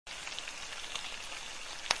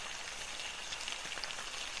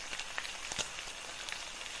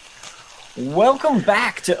Welcome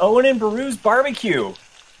back to Owen and Beru's barbecue.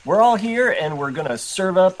 We're all here and we're gonna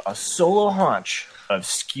serve up a solo haunch of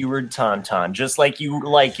skewered tauntaun, just like you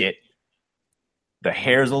like it. The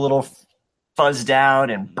hair's a little fuzzed out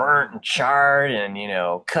and burnt and charred and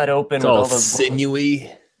cut open It's with all all those sinewy.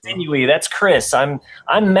 sinewy. That's Chris. I'm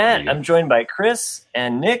Matt. I'm joined by Chris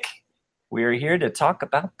and Nick. We are here to talk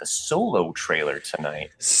about the Solo trailer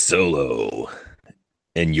tonight. Solo.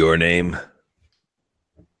 And your name?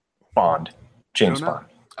 Bond. James Bond.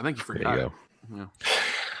 I think you There forgot. you go. Yeah.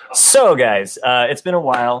 So, guys, it's been a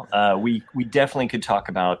while. We definitely could talk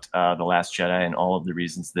about The Last Jedi and all of the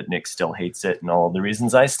reasons that Nick still hates it and all of the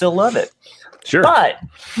reasons I still love it. Sure. But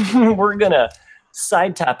we're going to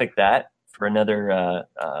side topic that for another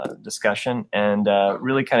discussion and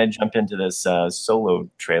really kind of jump into this Solo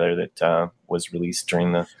trailer that was released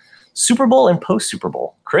during the Super Bowl and post-Super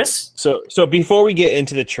Bowl. Chris? So before we get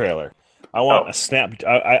into the trailer, I want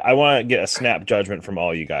I want to get a snap judgment from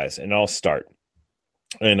all you guys, and I'll start.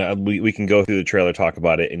 And we can go through the trailer, talk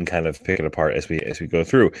about it, and kind of pick it apart as we go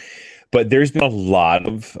through. But there's been a lot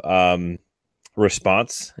of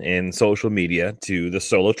response in social media to the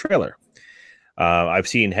Solo trailer. I've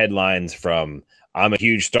seen headlines from "I'm a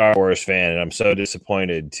huge Star Wars fan and I'm so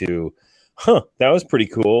disappointed" to that was pretty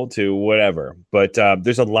cool to whatever. But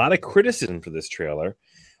there's a lot of criticism for this trailer.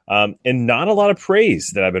 And not a lot of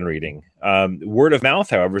praise that I've been reading. Word of mouth,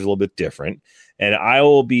 however, is a little bit different. And I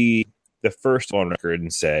will be the first on record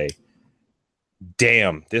and say,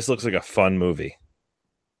 damn, this looks like a fun movie.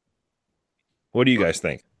 What do you guys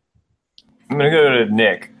think? I'm going to go to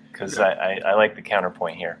Nick because I like the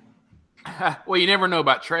counterpoint here. Well, you never know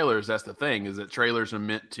about trailers. That's the thing, is that trailers are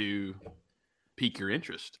meant to pique your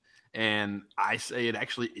interest. And I say it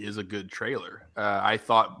actually is a good trailer. I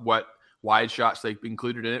thought what wide shots they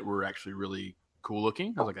included in it were actually really cool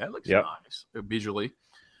looking. I was like, that looks nice visually.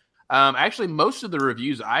 Actually, most of the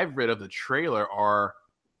reviews I've read of the trailer are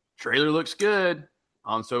trailer looks good,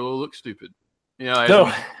 Han Solo looks stupid.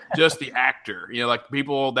 Just the actor. Like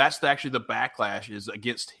people, that's actually the backlash is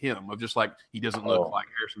against him of just like he doesn't look like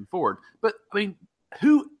Harrison Ford. But I mean,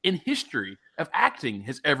 who in history of acting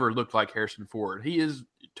has ever looked like Harrison Ford? He is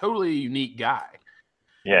a totally unique guy.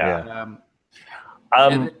 Yeah.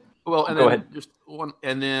 Go ahead.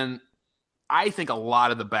 And then I think a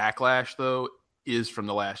lot of the backlash though is from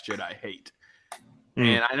The Last Jedi hate.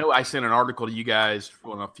 And I know I sent an article to you guys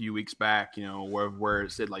a few weeks back, where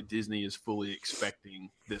it said like Disney is fully expecting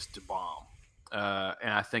this to bomb.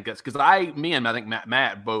 And I think that's because I think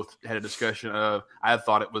Matt both had a discussion of I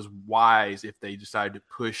thought it was wise if they decided to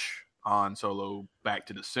push on Solo back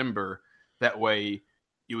to December. That way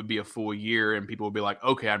it would be a full year and people would be like,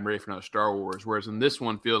 okay, I'm ready for another Star Wars. Whereas in this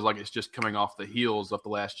one feels like it's just coming off the heels of The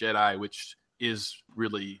Last Jedi, which is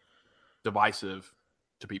really divisive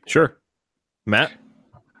to people. Sure. Matt?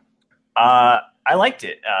 I liked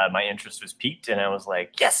it. My interest was piqued and I was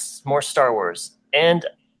like, yes, more Star Wars. And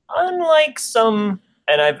unlike some,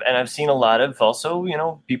 and I've seen a lot of also,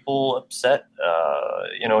 people upset,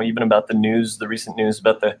 even about the recent news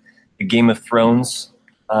about the Game of Thrones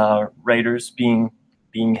writers being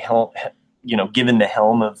given the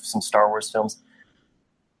helm of some Star Wars films.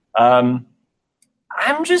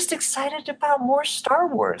 I'm just excited about more Star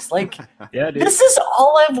Wars. Like, Yeah, dude. this is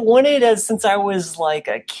all I've wanted since I was like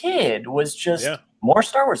a kid was just more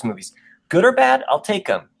Star Wars movies. Good or bad, I'll take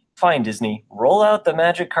them. Fine, Disney. Roll out the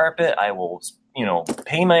magic carpet. I will,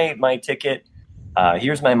 pay my ticket.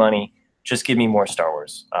 Here's my money. Just give me more Star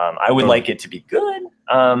Wars. I would like it to be good.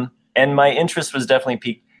 And my interest was definitely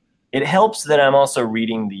piqued. It helps that I'm also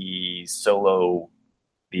reading the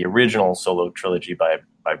original Solo trilogy by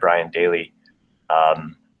Brian Daley.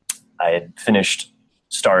 I had finished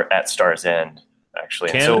at Star's End,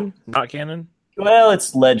 actually. Canon? Not canon? Well,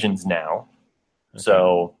 it's Legends now. Okay.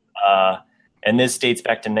 So, and this dates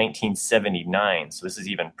back to 1979. So this is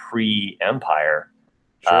even pre-Empire.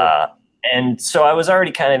 Sure. And so I was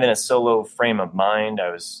already kind of in a Solo frame of mind.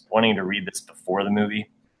 I was wanting to read this before the movie.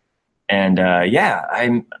 And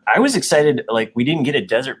I was excited. Like, we didn't get a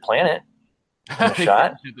desert planet in the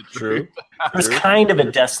shot. True. It was kind of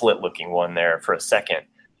a desolate looking one there for a second.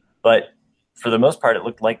 But for the most part, it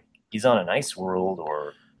looked like he's on an ice world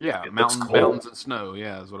or mountains and snow.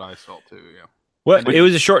 Yeah, is what I felt too. Yeah. Well, it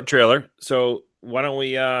was a short trailer, so why don't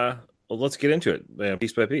we let's get into it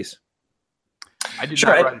piece by piece. I did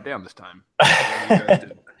not write it down this time. You guys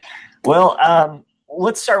did. Well,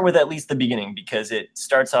 let's start with at least the beginning because it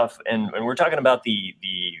starts off, and we're talking about the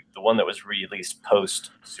one that was released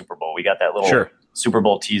post Super Bowl. We got that little Super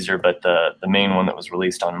Bowl teaser, but the main one that was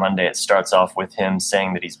released on Monday, it starts off with him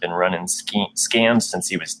saying that he's been running scams since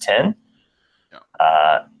he was 10.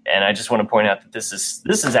 Yeah. And I just want to point out that this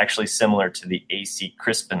is actually similar to the A.C.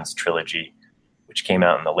 Crispin's trilogy, which came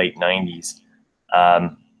out in the late 90s.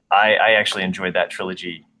 I actually enjoyed that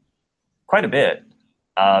trilogy quite a bit.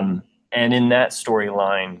 And in that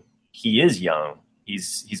storyline, he is young.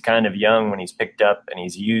 He's kind of young when he's picked up, and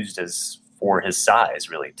he's used as for his size,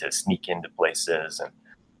 really, to sneak into places. And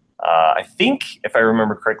I think, if I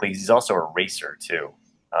remember correctly, he's also a racer too.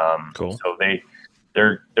 Cool. So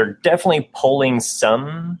they're definitely pulling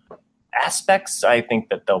some aspects. I think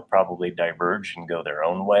that they'll probably diverge and go their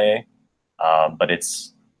own way. But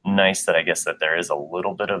it's nice that I guess that there is a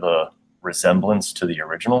little bit of a resemblance to the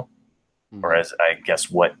original, or as I guess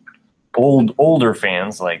what older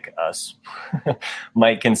fans like us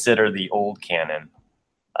might consider the old canon.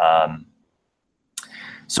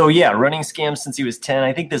 So yeah, running scams since he was 10.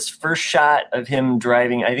 I think this first shot of him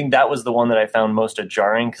driving, I think that was the one that I found most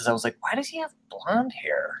jarring, because I was like, why does he have blonde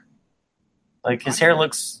hair? Like, his hair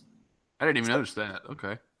looks... I didn't even notice that.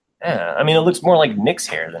 Okay. Yeah, I mean, it looks more like Nick's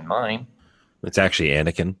hair than mine. It's actually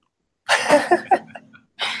Anakin.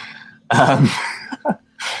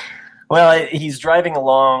 Well, he's driving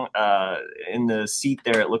along in the seat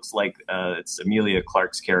there. It looks like it's Emilia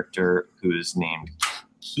Clarke's character, who is named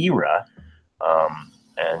Kira.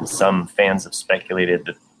 And some fans have speculated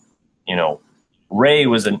that, Rey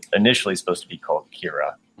was initially supposed to be called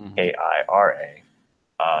Kira, K-I-R-A.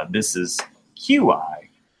 This is Q-I,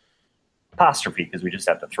 apostrophe, because we just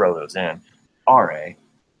have to throw those in, R-A.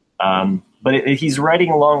 But he's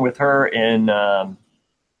riding along with her in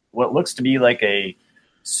what looks to be like a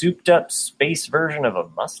souped-up space version of a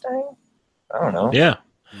Mustang? I don't know. Yeah.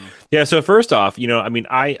 Yeah, so first off,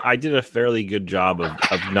 I did a fairly good job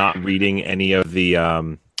of not reading any of the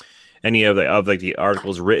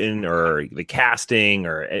articles written or the casting,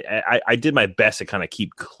 or I did my best to kind of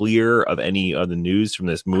keep clear of any of the news from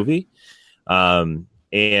this movie. And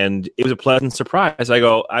it was a pleasant surprise.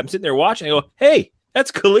 I'm sitting there watching, I go, hey,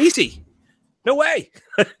 that's Khaleesi. No way.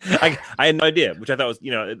 I had no idea, which I thought was,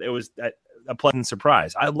 it was a pleasant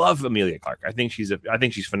surprise. I love Emilia Clarke. I think she's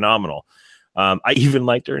phenomenal. I even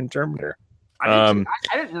liked her in Terminator. I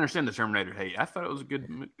didn't understand the Terminator hate. I thought it was a good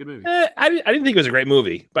movie. I didn't think it was a great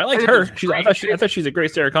movie, but I liked her. I thought she's a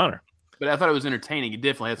great Sarah Connor. But I thought it was entertaining. It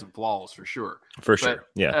definitely had some flaws for sure.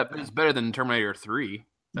 Yeah. But it's better than Terminator 3.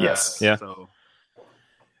 Yes. Yeah. So.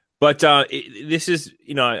 But this is,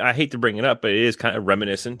 I hate to bring it up, but it is kind of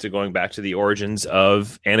reminiscent to going back to the origins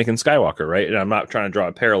of Anakin Skywalker, right? And I'm not trying to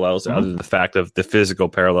draw parallels other than the fact of the physical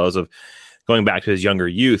parallels of going back to his younger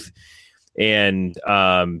youth and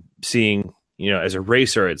seeing, as a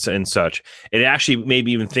racer and such. It actually made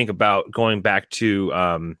me even think about going back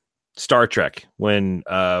to Star Trek when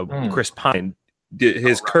Chris Pine did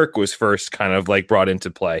his Kirk was first kind of like brought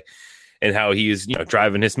into play, and how he was,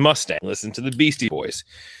 driving his Mustang, listen to the Beastie Boys.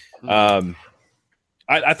 I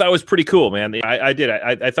thought it was pretty cool, man. I did.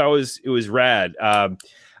 I thought it was rad. I'm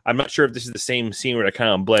not sure if this is the same scene where it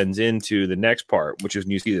kind of blends into the next part, which is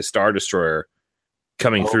when you see the Star Destroyer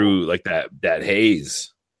coming through like that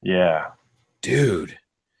haze. Yeah, dude,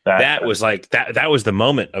 that was like that was the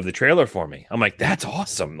moment of the trailer for me. I'm like, that's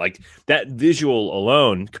awesome. Like that visual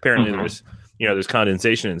alone. Apparently, there's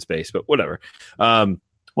condensation in space, but whatever. Well,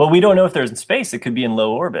 we don't know if there's in space. It could be in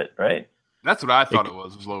low orbit, right? That's what I thought it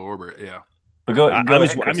was low orbit. Yeah. But I'm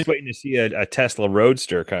just waiting to see a Tesla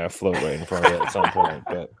Roadster kind of float right in front of it at some point.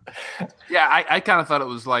 But yeah, I kind of thought it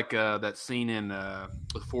was like that scene in The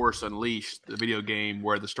Force Unleashed, the video game,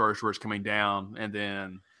 where the Star Destroyer is coming down and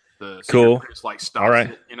then the cool just like stops. All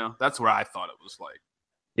right. It, that's what I thought it was like.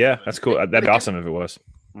 Yeah, that's cool. That'd be awesome if it was.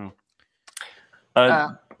 Go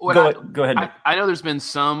ahead. I know there's been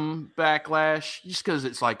some backlash just because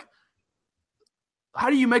it's like, how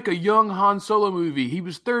do you make a young Han Solo movie? He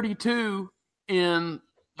was 32 in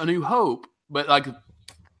A New Hope, but like,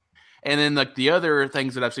 and then like the other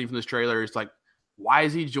things that I've seen from this trailer is like, why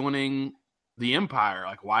is he joining the Empire?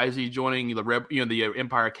 Like, why is he joining the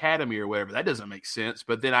Empire Academy or whatever? That doesn't make sense.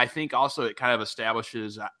 But then I think also it kind of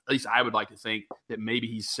establishes, at least I would like to think, that maybe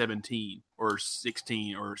he's 17 or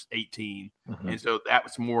 16 or 18, and so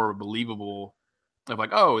that's more believable. Of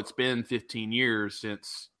like, oh, it's been 15 years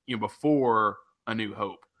since before A New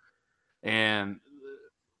Hope, and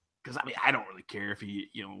because I don't really care if he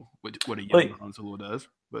what a young Han Solo does,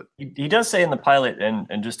 but he does say in the pilot,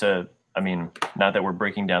 and just to, not that we're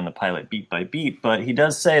breaking down the pilot beat by beat, but he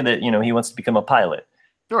does say that he wants to become a pilot,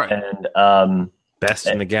 right? And best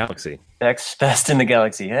in the galaxy, best in the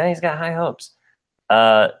galaxy. Yeah, he's got high hopes.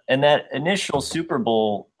 And that initial Super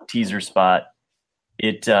Bowl teaser spot,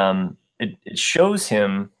 it shows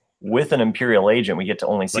him with an Imperial agent. We get to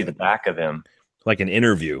only see the back of him. Like an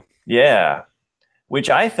interview. Yeah. which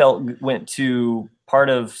I felt went to part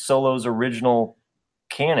of Solo's original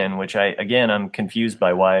canon, which I'm confused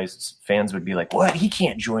by why fans would be like, what? He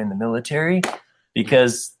can't join the military,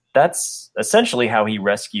 because that's essentially how he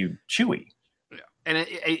rescued Chewie. Yeah, and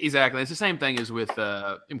exactly, it's the same thing as with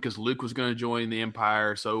because Luke was going to join the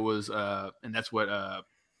Empire, so was and that's what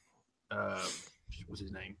what's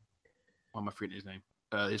his name? Why am I forgetting his name?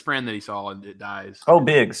 His friend that he saw and it dies. Oh,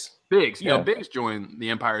 Biggs. Biggs, Biggs joined the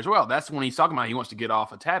Empire as well. That's when he's talking about he wants to get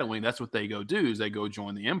off of Tatooine. That's what they go do, is they go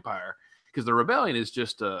join the Empire, because the rebellion is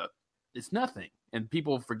just it's nothing, and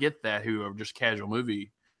people forget that, who are just casual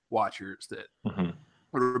movie watchers, that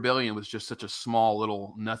the rebellion was just such a small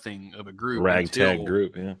little nothing of a group, ragtag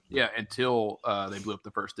group, until they blew up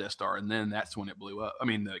the first Death Star, and then that's when it blew up. I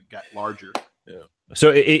mean, it got larger. Yeah.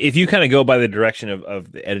 So if you kind of go by the direction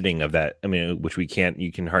of the editing of that, I mean, which you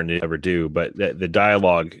can hardly ever do, but the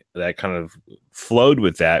dialogue that kind of flowed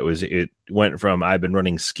with that it went from "I've been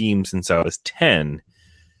running schemes since I was 10,"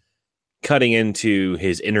 cutting into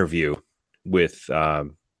his interview with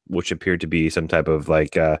which appeared to be some type of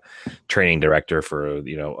like training director for,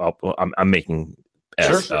 I'm making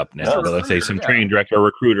up now, but let's say some training director or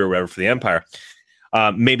recruiter or whatever for the Empire.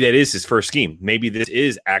 Maybe that is his first scheme. Maybe this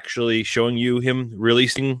is actually showing you him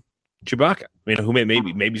releasing Chewbacca.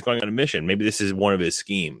 Maybe he's going on a mission. Maybe this is one of his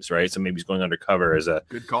schemes, right? So maybe he's going undercover as a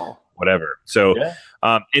good call, whatever. So,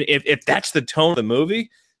 and if that's the tone of the movie,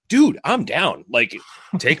 dude, I'm down. Like,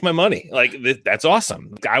 take my money. Like, that's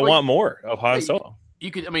awesome. I want more of Han Solo. You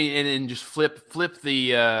could, and just flip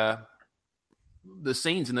the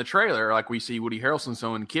scenes in the trailer, like we see Woody Harrelson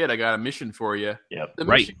saying, "Kid, I got a mission for you." Yep. The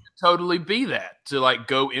mission could totally be that, to like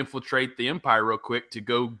go infiltrate the Empire real quick, to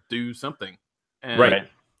go do something. And right.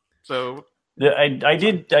 So I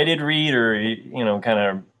did read, or kind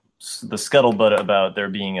of the scuttlebutt about there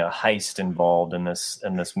being a heist involved in this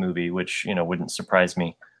movie, which wouldn't surprise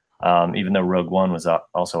me, even though Rogue One was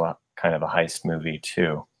also a kind of a heist movie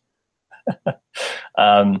too.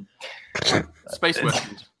 Space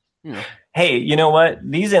weapons. Hey, you know what?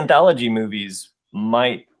 These anthology movies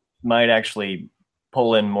might actually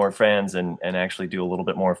pull in more fans and actually do a little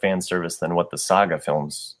bit more fan service than what the saga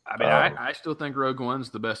films. I still think Rogue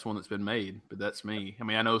One's the best one that's been made, but that's me.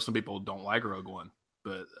 I know some people don't like Rogue One,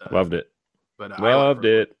 but loved it. But loved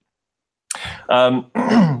it.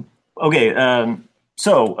 Okay.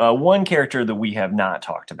 So one character that we have not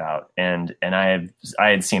talked about, and I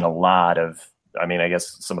had seen a lot of. I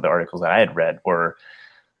guess some of the articles that I had read were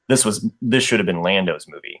this should have been Lando's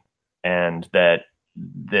movie, and that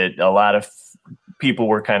a lot of people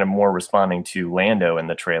were kind of more responding to Lando in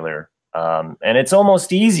the trailer. And it's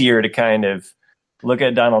almost easier to kind of look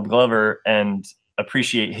at Donald Glover and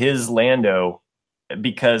appreciate his Lando,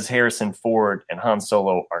 because Harrison Ford and Han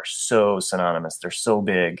Solo are so synonymous. They're so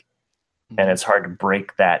big, and it's hard to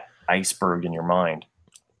break that iceberg in your mind.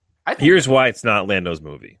 Here's why it's not Lando's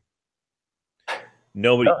movie.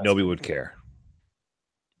 Nobody would care.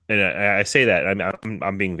 And I say that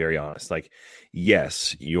I'm being very honest. Like,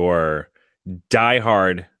 yes, your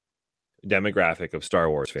diehard demographic of Star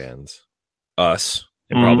Wars fans, us,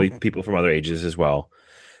 and probably people from other ages as well,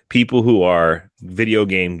 people who are video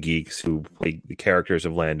game geeks who play the characters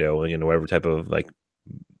of Lando and whatever type of like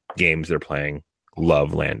games they're playing,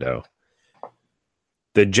 love Lando.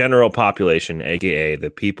 The general population, aka the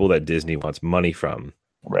people that Disney wants money from,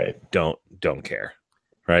 right, don't care.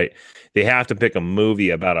 Right, they have to pick a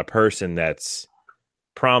movie about a person that's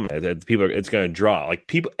prominent, that it's going to draw. Like,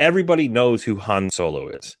 everybody knows who Han Solo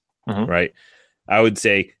is, right? I would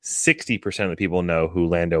say 60% of the people know who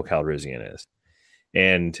Lando Calrissian is.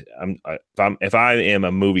 And if I am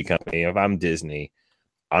a movie company, if I'm Disney,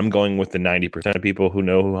 I'm going with the 90% of people who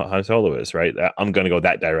know who Han Solo is. Right, I'm going to go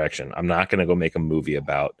that direction. I'm not going to go make a movie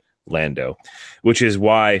about Lando, which is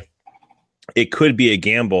why it could be a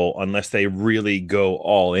gamble unless they really go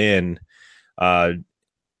all in.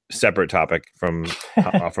 Separate topic from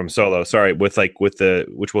Solo. Sorry, which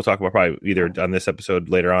we'll talk about probably either on this episode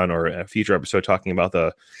later on or a future episode, talking about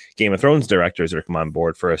the Game of Thrones directors that are come on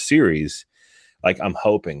board for a series. Like, I'm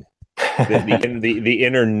hoping the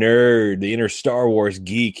inner nerd, the inner Star Wars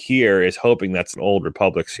geek here is hoping that's an Old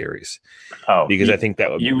Republic series. Oh, because I think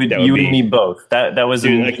that would you be, and me both. That was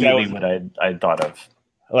immediately what I thought of.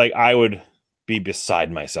 Like, I would be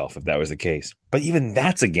beside myself if that was the case. But even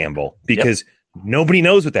that's a gamble, because nobody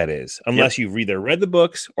knows what that is unless you've either read the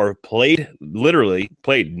books or literally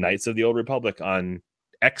played Knights of the Old Republic on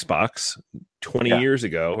Xbox 20 years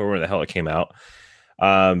ago, or when the hell it came out.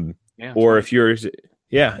 Or if you're,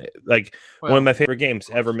 one of my favorite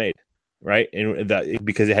games ever made. right? And that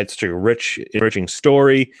because it had such a rich, enriching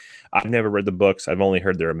story. I've never read the books. I've only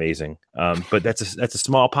heard they're amazing. But that's a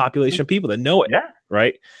small population of people that know it, Yeah.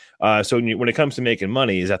 right? So when it comes to making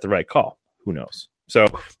money, is that the right call? Who knows? So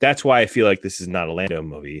that's why I feel like this is not a Lando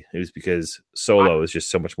movie. It was because Solo is just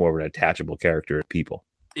so much more of an attachable character to people.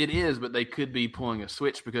 It is, but they could be pulling a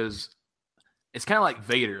switch because it's kind of like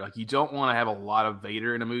Vader. Like, you don't want to have a lot of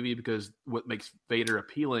Vader in a movie because what makes Vader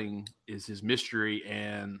appealing is his mystery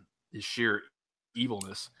and his sheer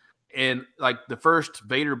evilness. And like the first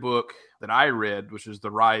Vader book that I read, which is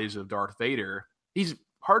The Rise of Darth Vader, he's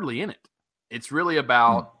hardly in it. It's really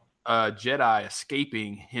about a Jedi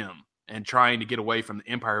escaping him and trying to get away from the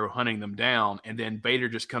Empire hunting them down. And then Vader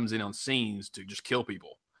just comes in on scenes to just kill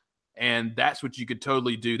people. And that's what you could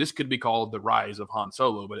totally do. This could be called The Rise of Han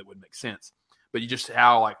Solo, but it wouldn't make sense. But you just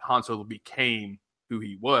how like Han Solo became who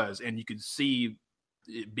he was. And you could see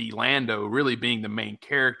it be Lando really being the main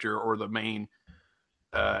character or the main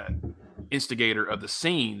instigator of the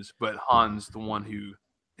scenes, but Han's the one who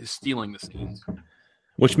is stealing the scenes.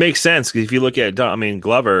 Which makes sense because if you look at,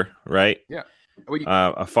 Glover, right? Yeah.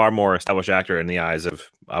 A far more established actor in the eyes of,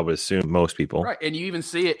 I would assume, most people. Right, and you even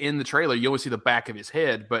see it in the trailer. You only see the back of his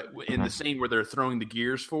head, but in the scene where they're throwing the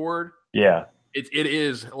gears forward, yeah, it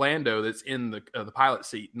is Lando that's in the pilot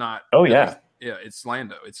seat. Not it's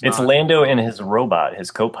Lando. It's Lando and his robot, his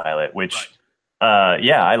co-pilot. Which,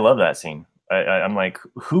 I love that scene. I'm like,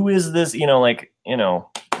 who is this?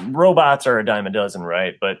 Robots are a dime a dozen,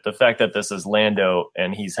 right? But the fact that this is Lando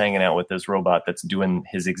and he's hanging out with this robot that's doing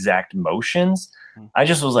his exact motions, I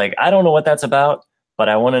just was like, I don't know what that's about, but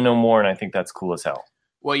I want to know more, and I think that's cool as hell.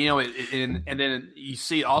 Well, and then you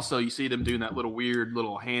see them doing that little weird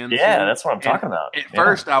little hand. Yeah, thing. That's what I'm talking about. At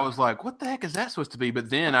first, I was like, "What the heck is that supposed to be?" But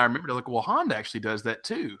then I remembered, like, well, Honda actually does that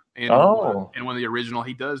too. And and when the original,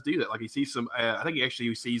 he does do that. Like, he sees some. I think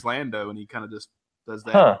he sees Lando, and he kind of just does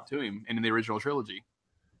that to him. And in the original trilogy,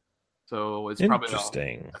 so it's probably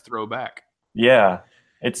a throwback. Yeah,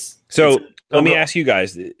 let me ask you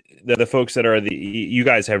guys, the folks that are you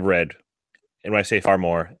guys have read. And when I say far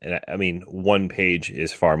more, and I mean 1 page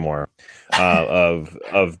is far more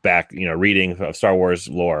of back, reading of Star Wars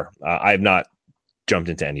lore. I have not jumped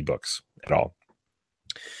into any books at all.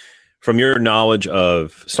 From your knowledge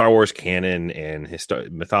of Star Wars canon and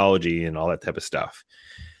mythology and all that type of stuff,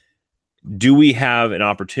 do we have an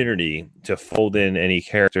opportunity to fold in any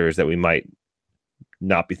characters that we might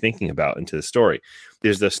not be thinking about into the story?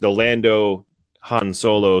 There's the Lando Han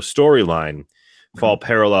Solo storyline. Fall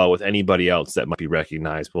parallel with anybody else that might be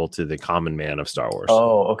recognizable to the common man of Star Wars.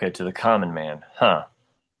 Oh, okay, to the common man, huh?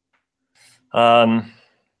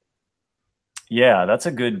 Yeah, that's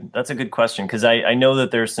a good question because I know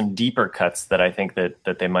that there's some deeper cuts that I think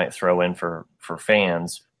that they might throw in for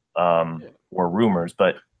fans or rumors,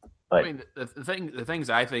 but I mean the things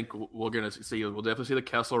I think we're going to see, we'll definitely see the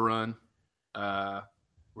Kessel Run, where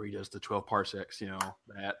he does the 12 parsecs,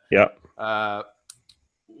 that. Yeah.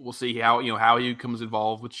 We'll see how he becomes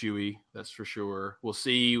involved with Chewie. That's for sure. We'll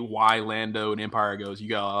see why Lando and Empire goes, you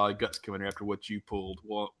got a lot of guts coming after what you pulled.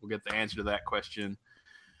 We'll get the answer to that question.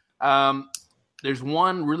 There's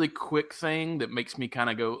one really quick thing that makes me kind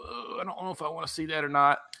of go, I don't know if I want to see that or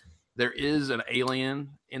not. There is an alien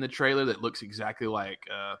in the trailer that looks exactly like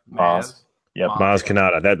Maz. Yep, Maz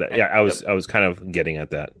Kanata. I was kind of getting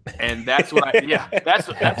at that, and that's what that's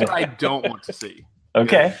what I don't want to see.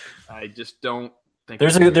 Okay, I just don't.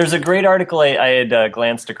 There's a great article I had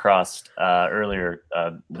glanced across earlier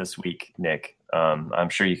this week, Nick. I'm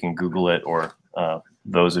sure you can Google it, or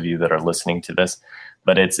those of you that are listening to this.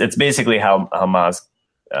 But it's basically how Maz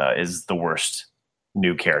is the worst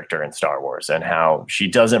new character in Star Wars, and how she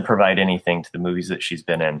doesn't provide anything to the movies that she's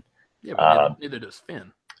been in. Yeah, but neither does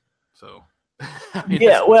Finn. So read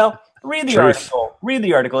the article. Read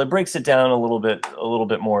the article. It breaks it down a little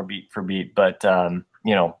bit more beat for beat. But love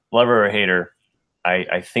her or hate her.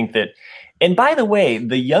 I think that, and by the way,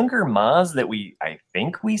 the younger Maz that I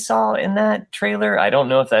think we saw in that trailer, I don't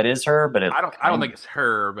know if that is her, but I don't think it's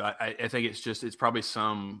her, but I think it's probably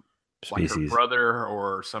some species, like her brother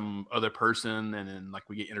or some other person, and then like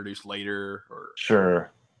we get introduced later. Or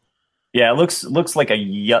sure, yeah, it looks like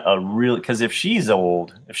a real, because if she's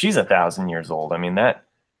 1,000 years old, I mean that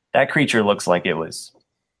creature looks like it was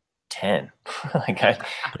 10.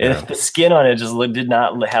 The skin on it just did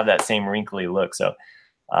not have that same wrinkly look. So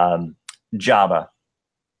Jabba.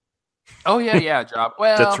 Oh yeah, Jabba.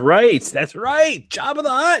 Well, that's right. Jabba the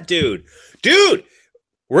Hutt, dude.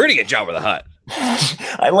 We're gonna get Jabba the Hutt.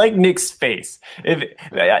 I like Nick's face.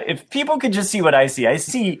 If people could just see what I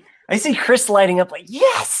see Chris lighting up like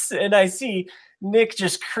yes, and I see Nick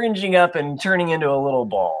just cringing up and turning into a little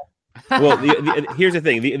ball. Well, here's the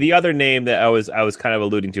thing. The other name that I was kind of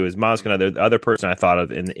alluding to is Moskina. The other person I thought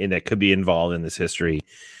of in that could be involved in this history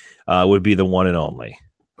would be the one and only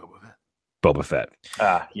Boba Fett.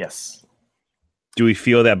 Yes. Do we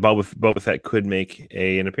feel that Boba Fett could make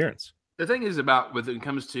an appearance? The thing is about when it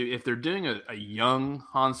comes to if they're doing a young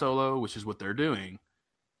Han Solo, which is what they're doing,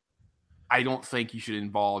 I don't think you should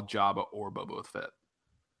involve Jabba or Boba Fett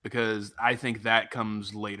because I think that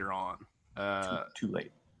comes later on. Too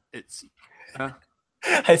late. It's.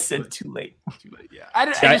 I said too late. Too late. Yeah.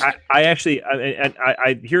 I actually,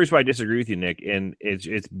 here's why I disagree with you, Nick, and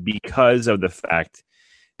it's because of the fact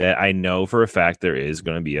that I know for a fact there is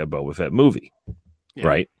going to be a Boba Fett movie,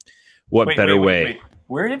 right? What better way? Wait.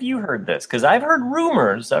 Where have you heard this? Because I've heard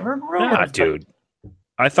rumors. Dude.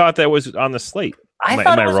 I thought that was on the slate. I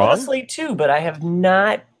thought it was on the slate too, but I have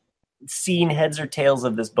not seen heads or tails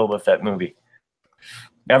of this Boba Fett movie.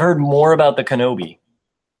 I've heard more about the Kenobi,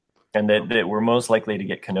 and that we're most likely to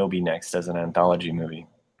get Kenobi next as an anthology movie.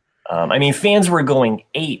 I mean, fans were going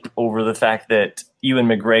ape over the fact that Ewan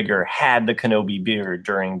McGregor had the Kenobi beard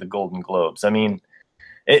during the Golden Globes. I mean,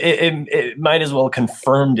 it might as well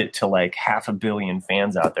confirmed it to like 500 million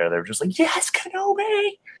fans out there. They're just like, yes,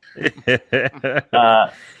 Kenobi.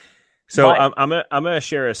 I'm gonna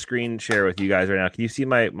share a screen share with you guys right now. Can you see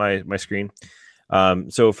my screen?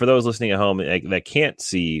 So for those listening at home that can't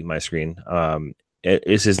see my screen,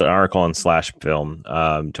 this is an article on Slash Film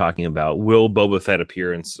talking about will Boba Fett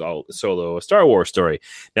appear in Solo, a Star Wars story.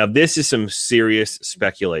 Now, this is some serious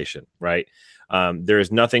speculation, right? There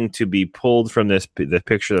is nothing to be pulled from the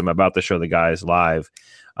picture that I'm about to show the guys live,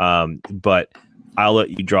 but I'll let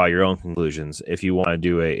you draw your own conclusions if you want to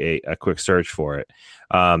do a quick search for it.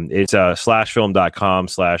 It's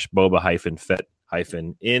slashfilm.com/Boba-Fett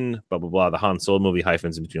in blah blah blah, the Han Solo movie,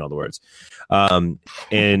 hyphens in between all the words, and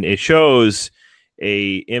it shows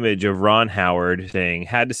a image of Ron Howard saying,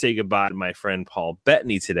 "Had to say goodbye to my friend Paul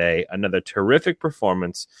Bettany today. Another terrific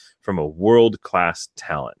performance from a world-class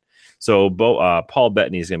talent." So Paul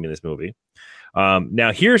Bettany is going to be in this movie.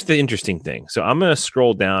 Now, here's the interesting thing. So I'm going to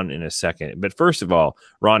scroll down in a second. But first of all,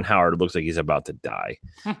 Ron Howard looks like he's about to die.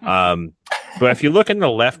 But if you look in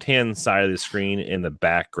the left-hand side of the screen in the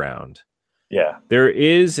background, there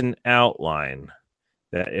is an outline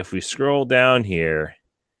that if we scroll down here,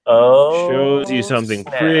 shows you something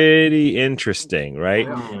pretty interesting, right?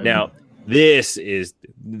 Now, this is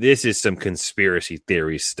some conspiracy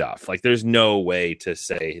theory stuff. Like, there's no way to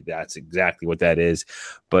say that's exactly what that is,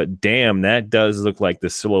 but damn, that does look like the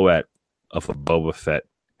silhouette of a Boba Fett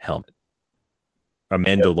helmet, a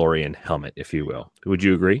Mandalorian helmet, if you will. Would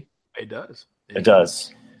you agree? It does. It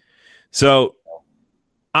does. So,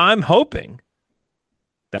 I'm hoping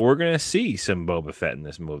that we're going to see some Boba Fett in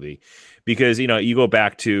this movie because, you go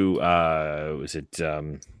back to,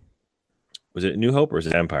 was it New Hope or is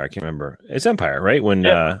it Empire? I can't remember. It's Empire, right? When,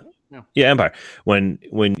 Empire. When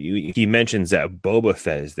he mentions that Boba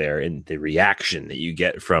Fett is there and the reaction that you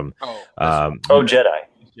get from, Jedi.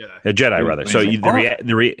 A Jedi, rather. So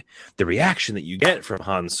the reaction that you get from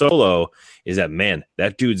Han Solo is that, man,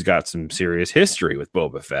 that dude's got some serious history with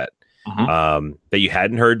Boba Fett. That you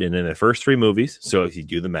hadn't heard in the first 3 movies. So if you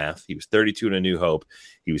do the math, he was 32 in A New Hope.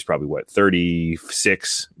 He was probably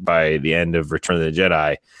 36 by the end of Return of the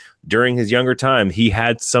Jedi. During his younger time, he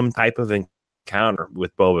had some type of encounter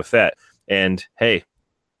with Boba Fett. And hey,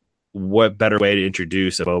 what better way to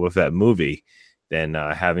introduce a Boba Fett movie than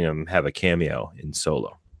having him have a cameo in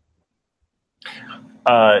Solo?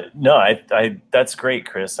 No, I that's great,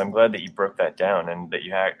 Chris. I'm glad that you broke that down and that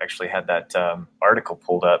you actually had that article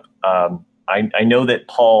pulled up. I know that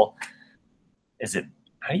Paul, how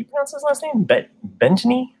do you pronounce his last name?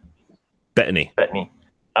 Bettany.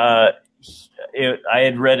 I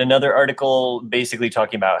had read another article basically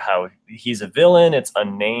talking about how he's a villain. It's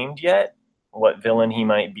unnamed yet what villain he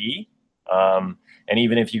might be. And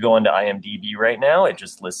even if you go onto IMDb right now, it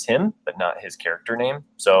just lists him, but not his character name.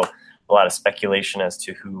 So a lot of speculation as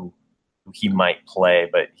to who he might play,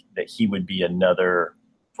 but that he would be another,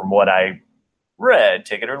 from what I read,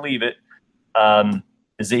 take it or leave it,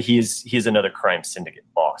 is that he's another crime syndicate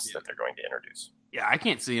boss that they're going to introduce. Yeah, I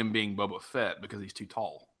can't see him being Boba Fett because he's too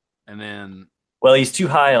tall. And then, well, he's too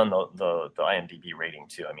high on the IMDb rating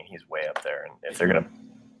too. I mean, he's way up there, and if they're going to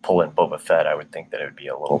pull in Boba Fett, I would think that it would be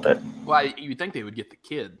a little bit. Well, you'd think they would get the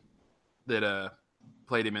kid that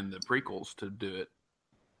played him in the prequels to do it,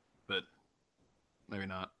 but maybe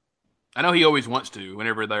not. I know he always wants to.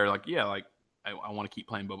 Whenever they're like, I want to keep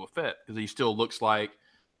playing Boba Fett because he still looks like.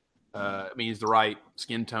 He's the right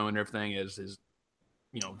skin tone and everything as his,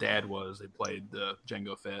 dad was. They played the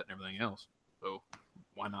Jango Fett and everything else, so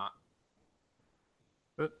why not?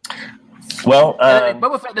 But Well,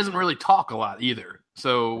 Boba Fett doesn't really talk a lot either,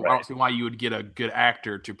 so Right. I don't see why you would get a good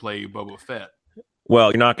actor to play Boba Fett.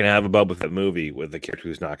 Well, you're not going to have a Boba Fett movie with a character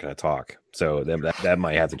who's not going to talk, so that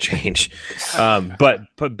might have to change. But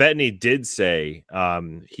Bettany did say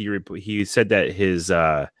he said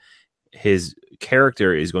that his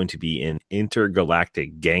character is going to be an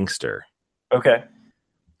intergalactic gangster. okay.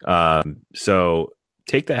 So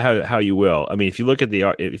take that how you will. I mean, if you look at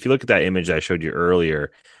that image that I showed you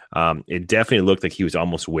earlier, it definitely looked like he was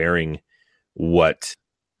almost wearing what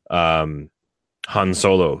Han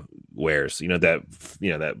Solo wears.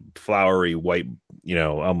 That flowery white,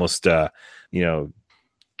 almost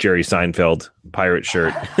Jerry Seinfeld pirate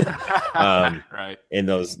shirt. Right. And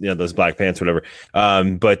those black pants, whatever.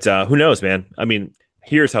 But who knows, man? I mean,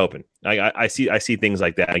 here's hoping. I see things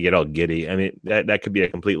like that. I get all giddy. I mean, that could be a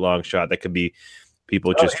complete long shot. That could be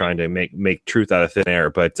people just trying to make truth out of thin air.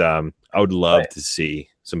 But I would love to see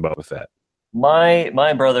some Boba Fett.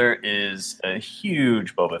 My brother is a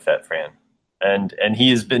huge Boba Fett fan, and he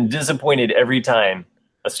has been disappointed every time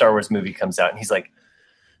a Star Wars movie comes out. And he's like,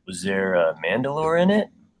 "Was there a Mandalore in it?"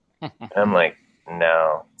 And I'm like,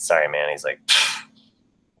 "No, sorry, man." He's like,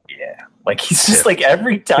 "Yeah." Like he's just like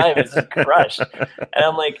every time it's a crush, and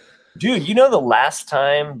I'm like, "Dude, you know the last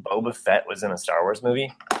time Boba Fett was in a Star Wars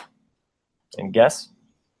movie?" And guess?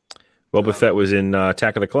 Boba Fett was in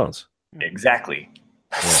Attack of the Clones. Exactly.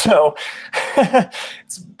 Yeah. So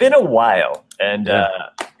it's been a while, and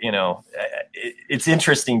it's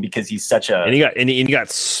interesting because he's such a and he got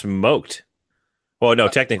smoked. Well, no,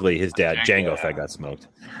 technically his dad Jango Fett got smoked,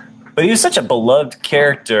 but he was such a beloved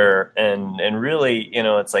character, and really,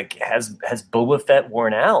 it's like has Boba Fett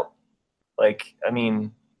worn out? Like, I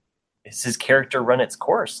mean, has his character run its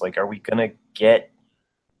course? Like, are we gonna get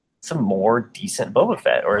some more decent Boba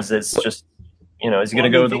Fett, or is this just is he gonna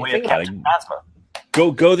go the way of Captain Phasma?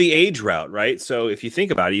 Go the age route, right? So if you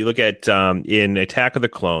think about it, you look at in Attack of the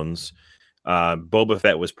Clones, Boba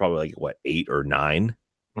Fett was probably like 8 or 9,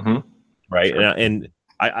 right? Sure. And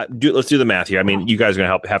let's do the math here. I mean, you guys are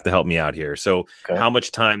gonna have to help me out here. So how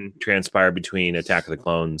much time transpired between Attack of the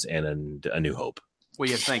Clones and A New Hope? Well,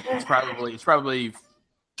 you think it's probably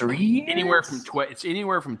 3 years?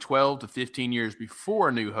 anywhere from 12 to 15 years before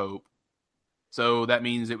A New Hope. So that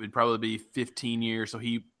means it would probably be 15 years. So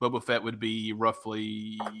Boba Fett would be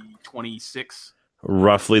roughly 26.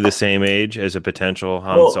 Roughly the same age as a potential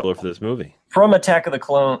Han Solo for this movie. From Attack of the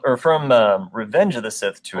Clone, or from Revenge of the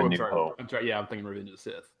Sith to A New Hope. I'm thinking Revenge of the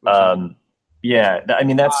Sith. Yeah, I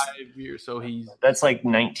mean that's 5 years. So that's like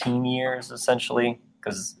 19 years essentially,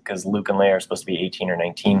 because Luke and Leia are supposed to be 18 or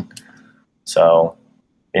 19. So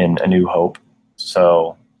in A New Hope.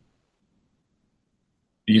 So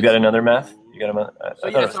you got another math?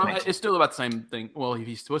 It's still about the same thing. Well, if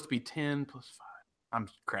he's supposed to be 10 plus 5, I'm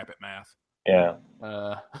crap at math. Yeah.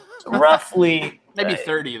 So roughly maybe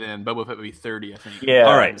 30 then. Boba Fett would be 30, I think. Yeah.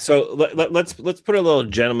 All right. So let's put a little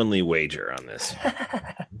gentlemanly wager on this.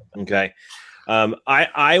 Okay.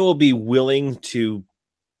 I will be willing to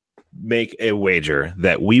make a wager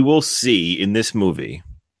that we will see in this movie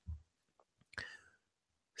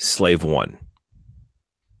Slave 1.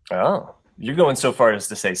 Oh. You're going so far as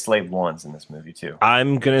to say Slave 1's in this movie, too.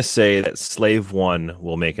 I'm going to say that Slave 1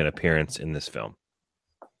 will make an appearance in this film.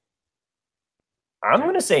 I'm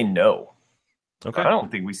going to say no. Okay. I don't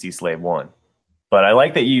think we see Slave 1. But I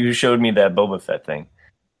like that you showed me that Boba Fett thing.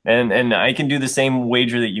 And I can do the same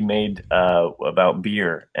wager that you made about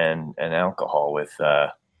beer and alcohol with...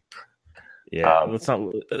 let's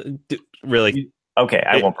not... really... Okay,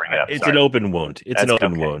 I won't bring it up. It's an open wound. That's an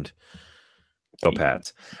open wound. Go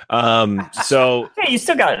Pats. So hey, you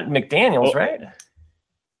still got McDaniel's, right?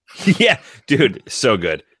 Yeah, dude, so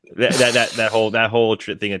good. That whole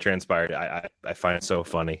thing that transpired, I find it so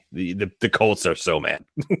funny. The Colts are so mad.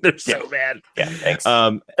 They're so mad. Yeah, thanks.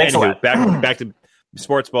 Thanks a lot. Back to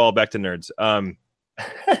sports ball. Back to nerds. All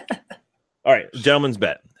right, gentleman's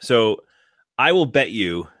bet. So I will bet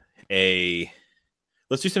you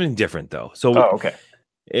Let's do something different though. So okay.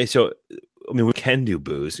 So. I mean, we can do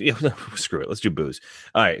booze. Yeah, screw it. Let's do booze.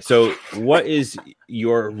 All right. So, what is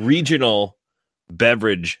your regional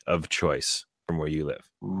beverage of choice from where you live?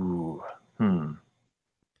 Ooh.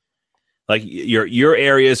 Like your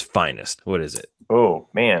area's finest. What is it? Oh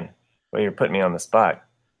man, well, you're putting me on the spot.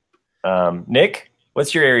 Nick,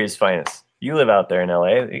 what's your area's finest? You live out there in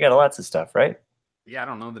LA. You got lots of stuff, right? Yeah, I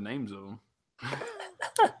don't know the names of them.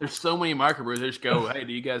 There's so many microbrews. They just go, "Hey,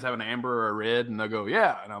 do you guys have an amber or a red?" And they'll go,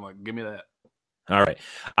 "Yeah," and I'm like, "Give me that." All right,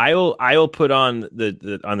 I will put on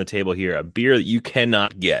the table here a beer that you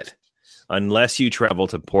cannot get unless you travel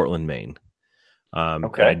to Portland, Maine.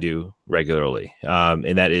 Okay. I do regularly,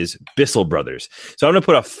 and that is Bissell Brothers. So I'm going to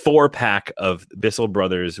put a 4-pack of Bissell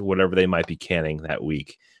Brothers, whatever they might be canning that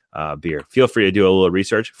week, beer. Feel free to do a little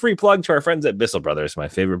research. Free plug to our friends at Bissell Brothers, my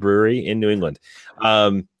favorite brewery in New England.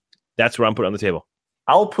 That's what I'm putting on the table.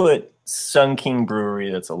 I'll put Sun King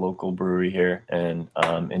Brewery. That's a local brewery here in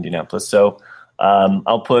Indianapolis. So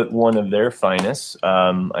I'll put one of their finest.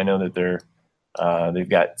 I know that they've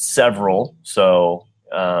got several, so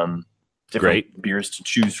different Great beers to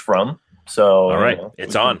choose from. So all right,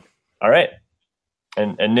 it's on. All right,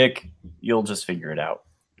 and Nick, you'll just figure it out.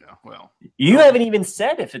 Yeah, well, You haven't even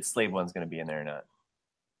said if its Slave One's going to be in there or not.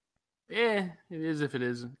 yeah, it is. If it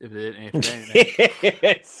is, if it ain't.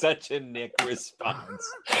 It's such a Nick response.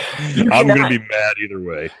 You I'm cannot- going to be mad either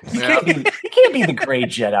way. You can't be the gray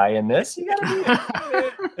Jedi in this. You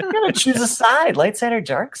gotta choose a side, light side or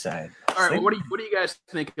dark side. All right, well, what do you guys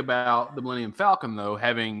think about the Millennium Falcon though,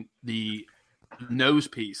 having the nose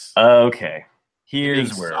piece Okay, being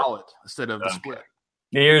here's where solid instead of the split?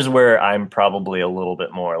 here's where I'm probably a little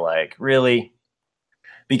bit more like, really,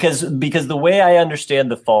 because the way I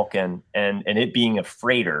understand the Falcon and it being a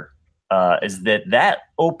freighter is that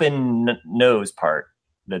open nose part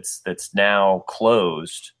that's now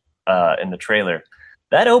closed in the trailer.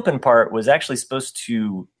 That open part was actually supposed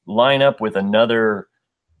to line up with another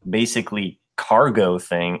basically cargo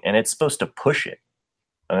thing, and it's supposed to push it.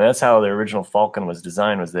 And that's how the original Falcon was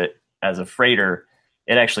designed, was that as a freighter,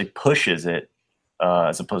 it actually pushes it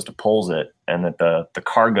as opposed to pulls it, and that the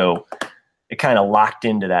cargo, it kind of locked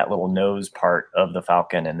into that little nose part of the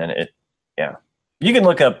Falcon, and then you can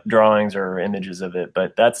look up drawings or images of it,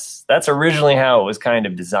 but that's originally how it was kind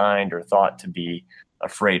of designed or thought to be a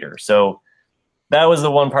freighter. So that was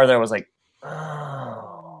the one part that I was like,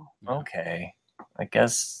 oh, okay, I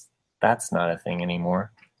guess that's not a thing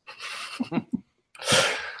anymore.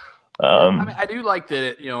 I mean, I do like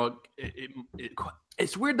that.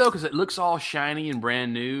 It's weird though because it looks all shiny and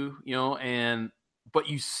brand new, but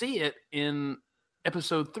you see it in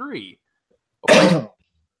episode 3. At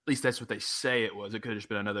least that's what they say it was. It could have just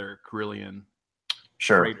been another Carillion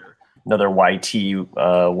Sure, freighter. another YT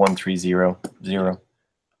 1300.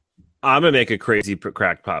 I'm going to make a crazy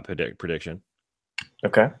crackpot prediction.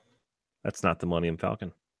 Okay. That's not the Millennium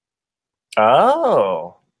Falcon.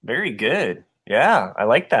 Oh, very good. Yeah, I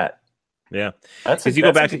like that. Yeah, That's because you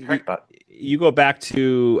go back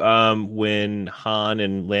to when Han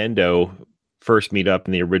and Lando first meet up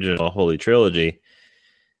in the original Holy Trilogy,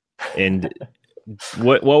 and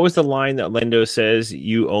what was the line that Lando says?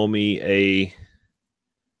 You owe me a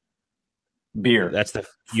beer. That's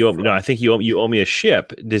I think you owe me a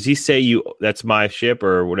ship. Does he say that's my ship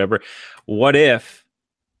or whatever? What if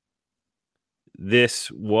this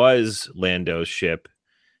was Lando's ship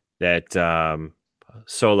that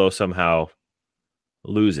Solo somehow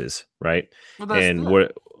loses, right? Well,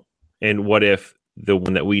 what if the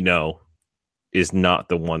one that we know is not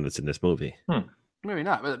the one that's in this movie? maybe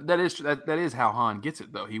not, but that is how Han gets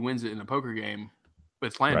it though. He wins it in a poker game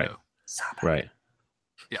with Lando. Right.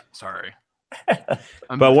 Yeah, sorry.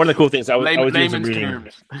 But one of the cool things I was doing some layman's reading.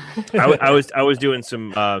 terms. I was doing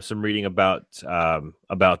some reading about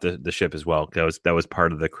the ship as well. That was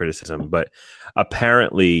part of the criticism. But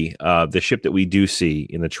apparently, the ship that we do see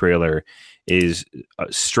in the trailer is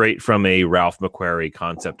straight from a Ralph McQuarrie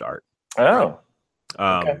concept art. Oh,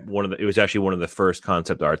 okay. It was actually one of the first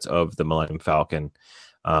concept arts of the Millennium Falcon.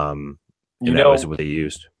 And that that was what they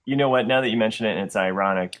used. You know what? Now that you mention it, and it's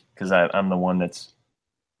ironic because I'm the one that's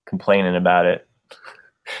complaining about it.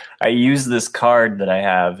 I use this card that I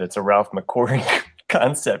have. It's a Ralph McQuarrie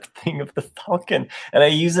concept thing of the Falcon, and I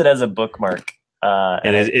use it as a bookmark.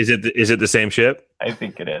 And is it the same ship? I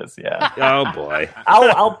think it is. Yeah. Oh boy.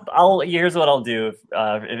 I'll. Here's what I'll do.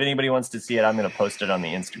 If anybody wants to see it, I'm going to post it on the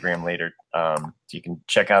Instagram later. So you can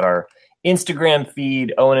check out our Instagram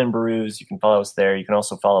feed, Owen and Beru's. You can follow us there. You can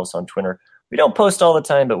also follow us on Twitter. We don't post all the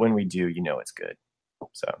time, but when we do, it's good.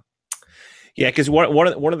 So. Yeah, because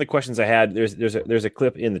one of the questions I had, there's a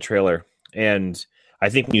clip in the trailer, and I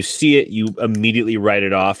think when you see it, you immediately write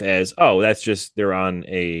it off as, oh, that's just they're on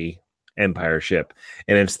a Empire ship,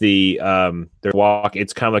 and it's their walk.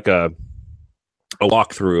 It's kind of like a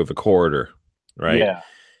walkthrough of a corridor, right? Yeah,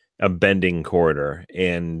 a bending corridor,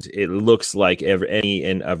 and it looks like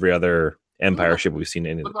every other Empire ship we've seen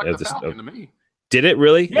in Looked like the Falcon to me. Did it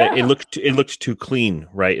really? Yeah. It looked too clean,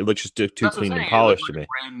 right? It looks just too clean and polished to me.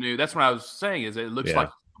 Brand new. That's what I was saying. Is it looks like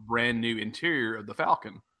a brand new interior of the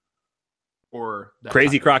Falcon. Or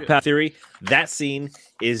crazy crockpot theory. That scene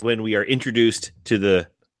is when we are introduced to the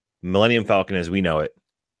Millennium Falcon as we know it,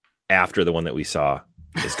 after the one that we saw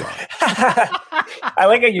is gone. I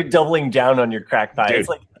like how you're doubling down on your crack pie. Dude, It's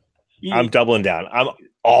like I'm doubling down. I'm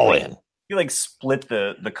all in. You like split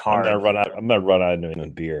the card. I'm gonna run out of New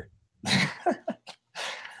England beer.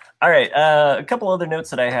 All right, a couple other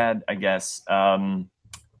notes that I had, I guess.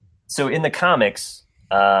 So in the comics,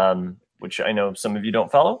 which I know some of you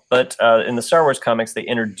don't follow, but in the Star Wars comics, they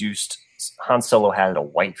introduced Han Solo had a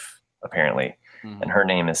wife, apparently, and her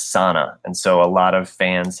name is Sana. And so a lot of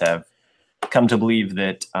fans have come to believe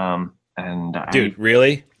that. Dude,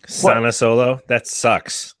 really? Sana Solo? That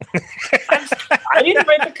sucks. I didn't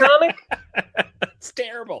write the comic. It's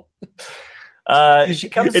terrible. She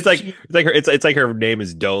comes. It's like her name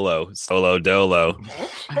is Dolo. Solo Dolo.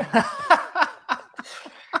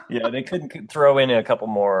 Yeah, they couldn't throw in a couple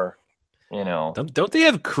more. Don't they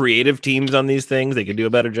have creative teams on these things? They could do a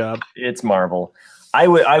better job. It's Marvel. I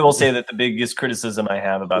will say that the biggest criticism I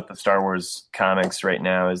have about the Star Wars comics right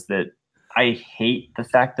now is that I hate the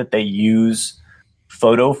fact that they use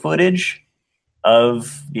photo footage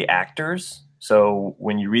of the actors. So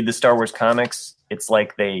when you read the Star Wars comics, it's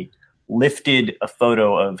like they lifted a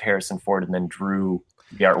photo of Harrison Ford and then drew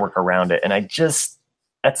the artwork around it. And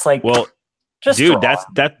that's like, well, just dude, draw.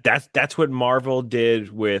 that's what Marvel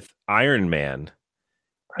did with Iron Man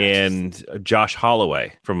and Josh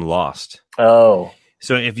Holloway from Lost. Oh,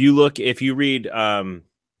 so if you read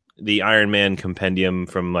the Iron Man compendium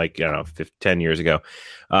from 10 years ago,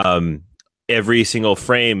 every single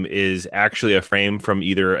frame is actually a frame from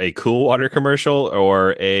either a Cool Water commercial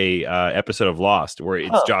or a episode of Lost, where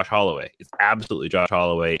it's Josh Holloway. It's absolutely Josh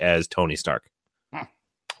Holloway as Tony Stark.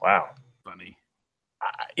 Wow, funny.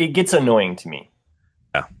 It gets annoying to me.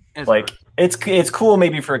 Yeah, it's cool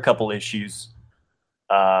maybe for a couple issues,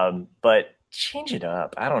 but change it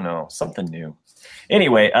up. I don't know, something new.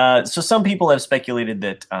 Anyway, so some people have speculated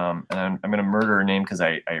that, and I'm going to murder her name because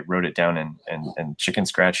I wrote it down and chicken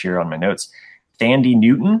scratch here on my notes. Thandie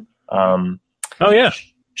Newton. Oh yeah,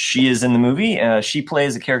 she is in the movie. She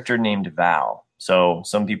plays a character named Val. So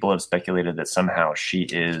some people have speculated that somehow she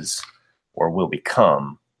is or will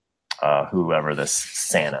become whoever this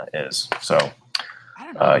Santa is. So I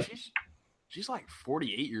don't know. She's like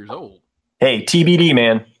 48 years old. Hey, TBD,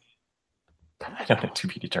 man. I don't know, to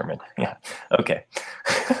be determined. Yeah. Okay.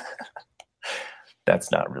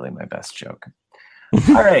 That's not really my best joke.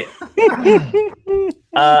 All right.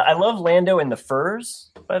 I love Lando in the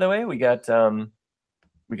furs, by the way. We got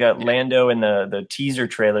Lando in the teaser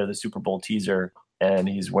trailer, the Super Bowl teaser, and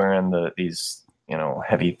he's wearing these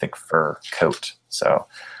heavy, thick fur coat. So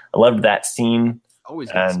I loved that scene.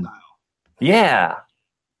 Always got style. Yeah.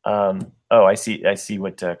 I see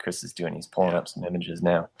what Chris is doing. He's pulling up some images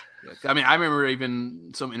now. I mean, I remember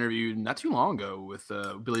even some interview not too long ago with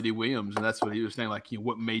Billy D. Williams, and that's what he was saying. Like,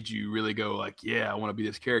 what made you really go like, yeah, I want to be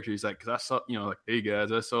this character? He's like, because I saw, hey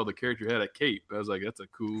guys, I saw the character had a cape. I was like, that's a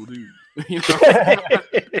cool dude.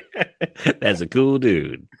 That's a cool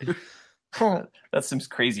dude. That's some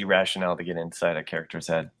crazy rationale to get inside a character's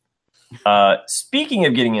head. Speaking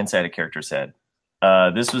of getting inside a character's head,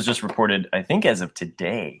 this was just reported, I think, as of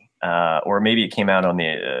today, or maybe it came out on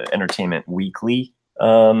the Entertainment Weekly.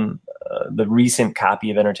 The recent copy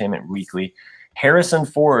of Entertainment Weekly. Harrison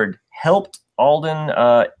Ford helped Alden,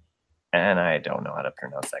 and I don't know how to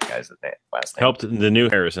pronounce that guy's last name. Helped the new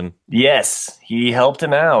Harrison. Yes, he helped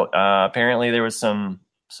him out. Apparently, there was some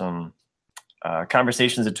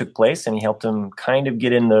conversations that took place, and he helped him kind of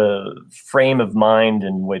get in the frame of mind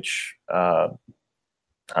in which Han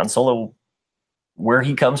Solo, where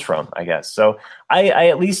he comes from, I guess. So I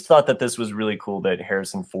at least thought that this was really cool that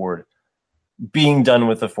Harrison Ford, being done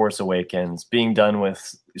with The Force Awakens, being done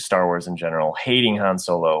with Star Wars in general, hating Han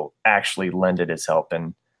Solo, actually lended his help.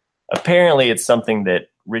 And apparently it's something that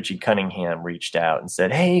Richie Cunningham reached out and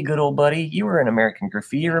said, hey, good old buddy, you were in American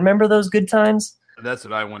Graffiti. Remember those good times? That's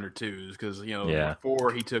what I wondered too, is because,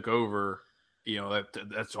 before he took over,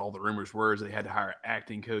 that's all the rumors were, is they had to hire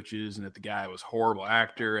acting coaches and that the guy was a horrible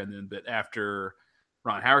actor. And then, but after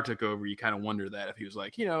Ron Howard took over, you kind of wonder that if he was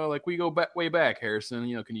like, we go back way back,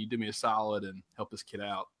 Harrison, can you do me a solid and help this kid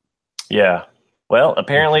out? Yeah. Well,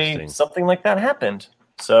 apparently something like that happened.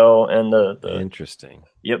 So, and the interesting.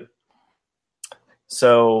 Yep.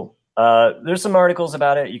 So there's some articles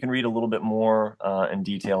about it. You can read a little bit more in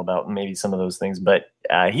detail about maybe some of those things, but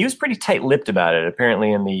he was pretty tight-lipped about it.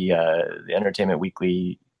 Apparently in the Entertainment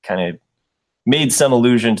Weekly kind of made some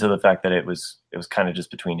allusion to the fact that it was kind of just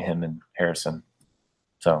between him and Harrison.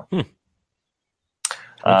 So,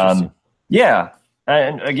 yeah.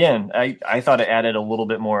 And again, I thought it added a little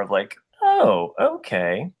bit more of like, oh,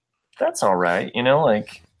 okay, that's all right.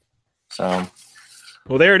 So.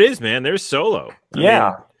 Well, there it is, man. There's Solo. I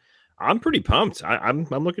mean, I'm pretty pumped. I'm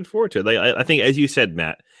looking forward to it. Like, I think, as you said,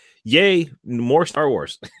 Matt, yay, more Star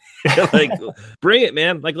Wars. Like, bring it,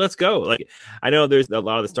 man. Like, let's go. Like, I know there's a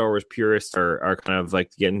lot of the Star Wars purists are kind of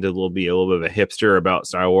like getting to a little bit of a hipster about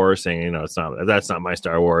Star Wars, saying, that's not my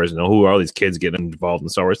Star Wars. Who are all these kids getting involved in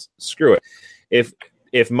Star Wars? Screw it.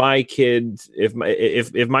 If my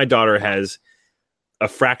daughter has a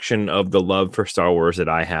fraction of the love for Star Wars that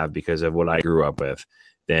I have because of what I grew up with,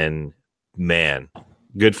 then man,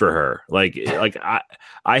 good for her. Like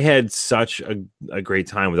I had such a great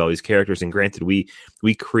time with all these characters, and granted, we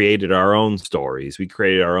created our own stories, we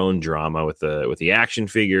created our own drama with the action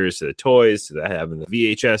figures, to the toys, to having the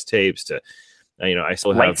VHS tapes, to I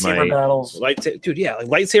still have lightsaber battles. Dude, yeah, like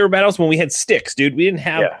lightsaber battles when we had sticks, dude. We didn't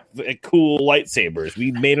have cool lightsabers.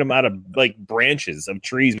 We made them out of like branches of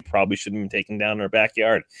trees we probably shouldn't have been taking down in our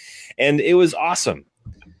backyard, and it was awesome.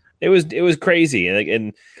 It was crazy,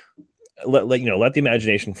 and let the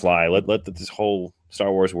imagination fly. Let this whole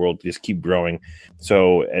Star Wars world just keep growing.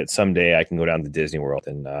 So at someday I can go down to Disney World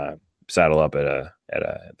and saddle up at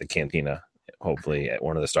the cantina, hopefully at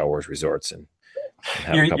one of the Star Wars resorts, and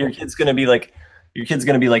have your kid's gonna be like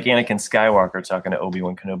Anakin Skywalker talking to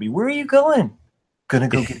Obi-Wan Kenobi. Where are you going? Gonna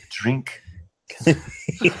go get a drink.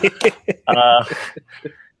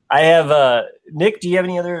 I have Nick. Do you have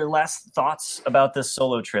any other last thoughts about this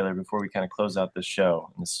Solo trailer before we kind of close out this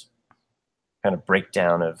show? This kind of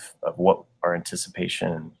breakdown of what our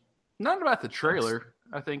anticipation. Not about the trailer,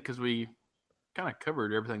 I think, because we kind of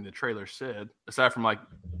covered everything the trailer said, aside from like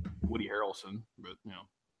Woody Harrelson. But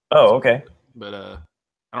Oh, okay. But I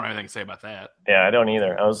don't have anything to say about that. Yeah, I don't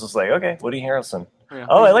either. I was just like, okay, Woody Harrelson. Yeah.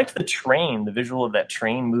 Oh, I liked the train, the visual of that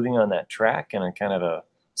train moving on that track in a kind of a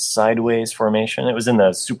sideways formation. It was in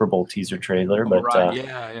the Super Bowl teaser trailer, but right.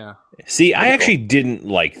 Yeah. See, I actually didn't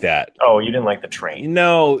like that. Oh, you didn't like the train?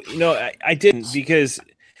 No, I didn't, because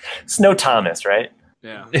it's no Thomas, right?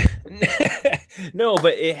 Yeah. No,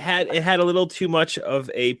 but it had a little too much of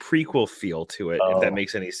a prequel feel to it, if that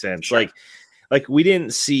makes any sense. Sure. Like we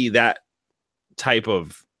didn't see that type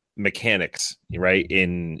of mechanics, right,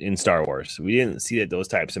 in Star Wars. We didn't see those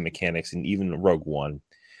types of mechanics in even Rogue One.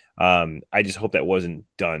 I just hope that wasn't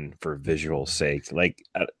done for visual sake. Like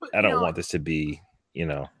I don't want this to be,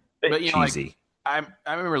 cheesy. Like, I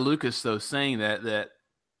remember Lucas though saying that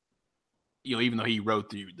even though he wrote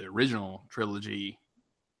the original trilogy,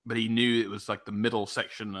 but he knew it was like the middle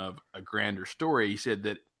section of a grander story. He said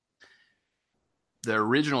that the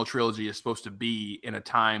original trilogy is supposed to be in a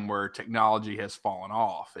time where technology has fallen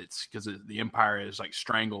off. It's because the Empire has like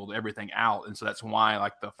strangled everything out. And so that's why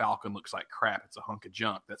like the Falcon looks like crap. It's a hunk of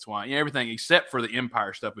junk. That's why everything except for the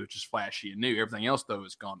Empire stuff, which is flashy and new, everything else though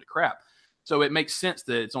has gone to crap. So it makes sense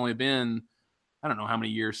that it's only been, I don't know how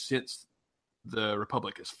many years since the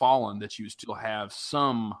Republic has fallen, that you still have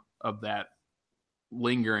some of that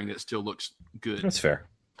lingering that still looks good. That's fair.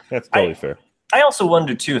 That's totally fair. I also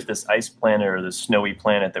wonder too if this ice planet or the snowy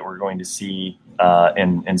planet that we're going to see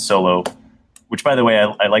in Solo, which by the way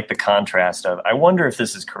I like the contrast of. I wonder if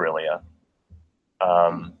this is Corellia,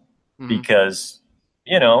 because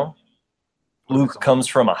Luke comes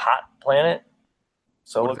from a hot planet,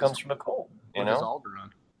 Solo comes from a cold.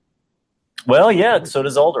 Alderaan. Well, yeah, so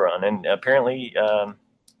does Alderaan, and apparently,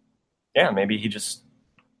 maybe he just.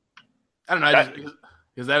 I don't know.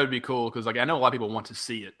 Because that would be cool. Because I know a lot of people want to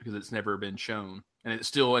see it because it's never been shown and it's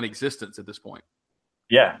still in existence at this point.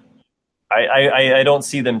 Yeah, I don't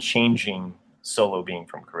see them changing Solo being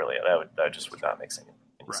from Corellia. That just would not make any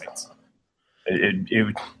sense.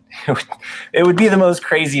 It would be the most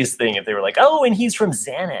craziest thing if they were like, oh, and he's from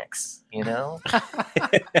Xanax.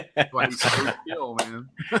 Why he's so chill, man.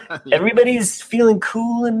 Everybody's feeling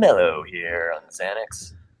cool and mellow here on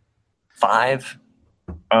Xanax 5.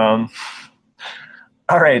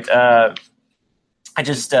 All right. I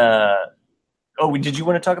just. Did you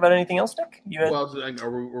want to talk about anything else, Nick?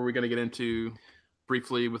 Were we going to get into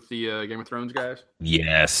briefly with the Game of Thrones guys?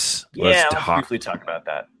 Yes. Let's briefly talk about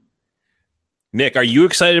that. Nick, are you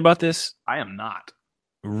excited about this? I am not.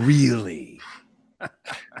 Really?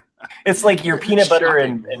 It's like your peanut butter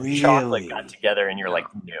and chocolate got together, and you're like,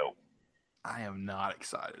 no. I am not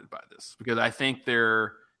excited by this because I think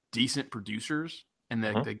they're decent producers. And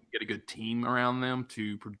that they get a good team around them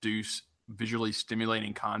to produce visually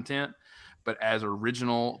stimulating content. But as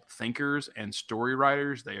original thinkers and story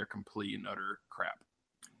writers, they are complete and utter crap.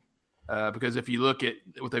 Because if you look at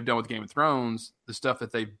what they've done with Game of Thrones, the stuff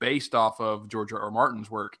that they've based off of George R. R. Martin's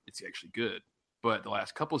work, it's actually good. But the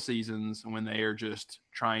last couple of seasons, when they are just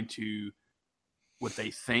trying to, what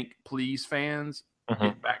they think please fans,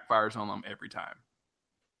 it backfires on them every time.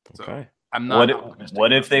 So, okay. I'm not optimistic.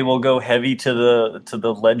 What if they will go heavy to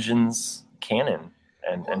the Legends canon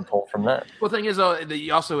and pull from that? Well, the thing is, though, that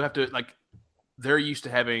you also have to they're used to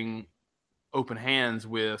having open hands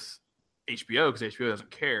with HBO because HBO doesn't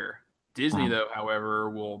care. Disney, though, however,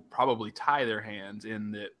 will probably tie their hands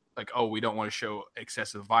in that, we don't want to show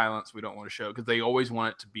excessive violence. We don't want to show because they always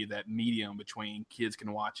want it to be that medium between kids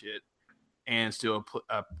can watch it and still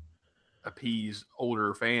appease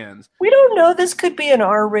older fans. We don't know. This could be an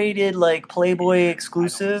R-rated Playboy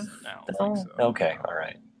exclusive. I don't think so. Okay, all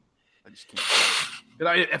right. I just can't. But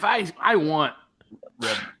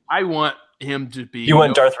I want him to be. You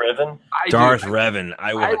want Darth Revan? Darth Revan.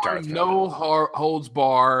 I want Darth Revan. No holds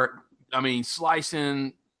bar. I mean,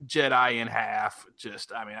 slicing Jedi in half.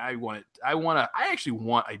 I actually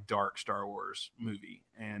want a dark Star Wars movie,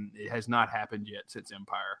 and it has not happened yet since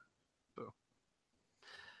Empire. So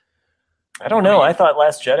I don't know. I thought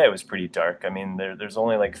Last Jedi was pretty dark. I mean, there's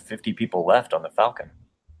only 50 people left on the Falcon.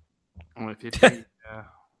 Only 50. Yeah.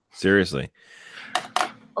 Seriously.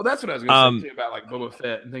 Oh, that's what I was going to say too about Boba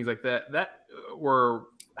Fett and things like that.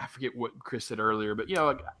 I forget what Chris said earlier, but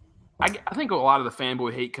I think a lot of the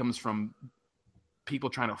fanboy hate comes from people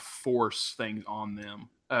trying to force things on them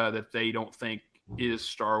that they don't think is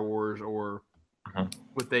Star Wars or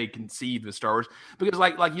what they conceive as Star Wars. Because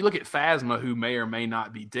you look at Phasma, who may or may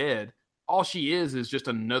not be dead. All she is just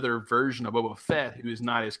another version of Boba Fett who is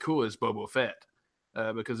not as cool as Boba Fett.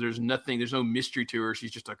 Because there's no mystery to her.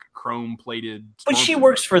 She's just a chrome-plated. But she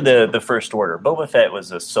works for the First Order. Boba Fett was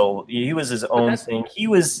he was his own thing.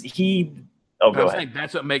 Oh, go ahead. I think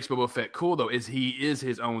that's what makes Boba Fett cool, though, is he is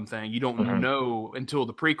his own thing. You don't know until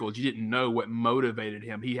the prequels. You didn't know what motivated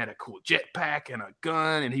him. He had a cool jetpack and a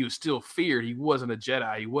gun, and he was still feared. He wasn't a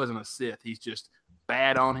Jedi. He wasn't a Sith. He's just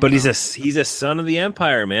bad on him. But he's a son of the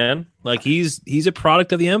Empire, man. He's a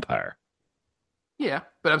product of the Empire. Yeah,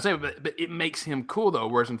 but I'm saying, but it makes him cool though.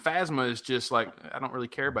 Whereas in Phasma is just I don't really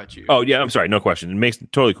care about you. Oh yeah, I'm sorry, no question. It makes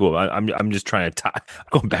it totally cool. I'm just trying to I'm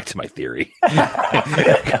going back to my theory.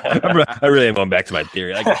 I really am going back to my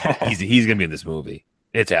theory. He's gonna be in this movie.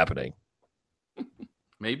 It's happening.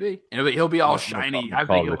 Maybe, and he'll be all shiny. I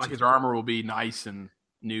think his armor will be nice and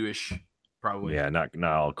newish, probably. Yeah, not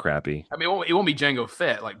all crappy. I mean, it won't be Jango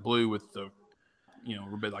Fett blue with the,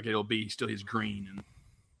 it'll be still his green and.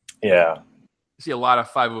 Yeah. See a lot of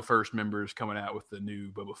 501st members coming out with the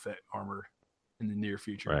new Boba Fett armor in the near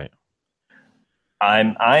future. Right.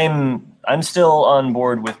 I'm still on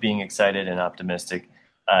board with being excited and optimistic.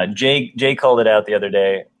 Jay called it out the other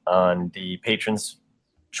day on the Patrons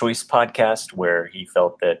Choice podcast where he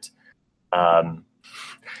felt that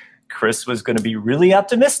Chris was going to be really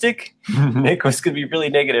optimistic, Nick was going to be really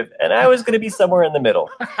negative, and I was going to be somewhere in the middle.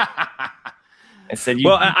 I said,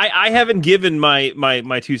 I haven't given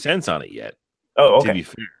my 2 cents on it yet. Oh, okay. To be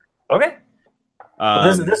fair. Okay.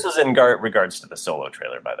 This was in regards to the Solo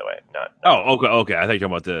trailer, by the way. Not. Oh, okay. I thought you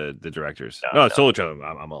were talking about the directors. No, Solo trailer.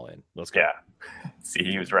 I'm all in. Let's go. Yeah. See,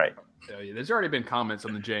 he was right. Oh, yeah. There's already been comments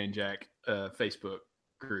on the Jay and Jack Facebook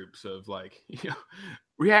groups of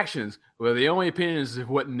reactions. Well, the only opinion is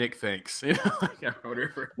what Nick thinks.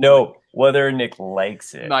 Whatever. No, whether Nick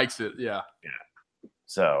likes it. Likes it, yeah. Yeah.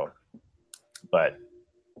 So, but.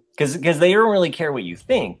 Because they don't really care what you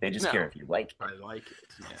think; they just care if you like it. I like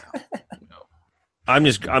it. Yeah. No. I'm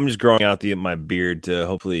just growing out my beard to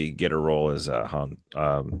hopefully get a role as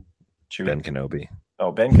Ben Kenobi.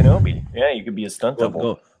 Oh, Ben Kenobi! Yeah, you could be a stunt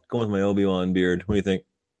double. Go with my Obi-Wan beard. What do you think?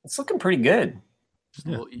 It's looking pretty good. Just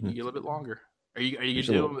a little bit longer. Are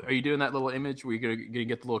you doing that little image where you're gonna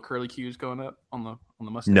get the little curly cues going up on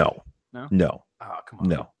the mustache? No. Oh, come on.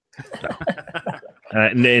 No.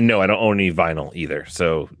 No, I don't own any vinyl either.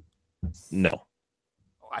 So, no.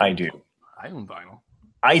 I do. I own vinyl.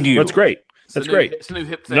 I do. That's great. That's great. It's a new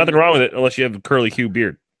hip thing. Nothing wrong with it unless you have a curly hue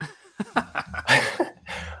beard.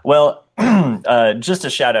 Well, just a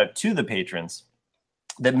shout out to the patrons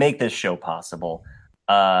that make this show possible.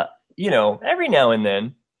 Every now and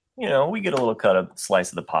then, we get a little slice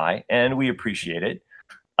of the pie, and we appreciate it.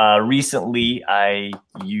 Recently, I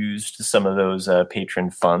used some of those patron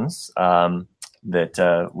funds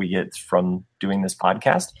that we get from doing this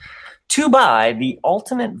podcast to buy the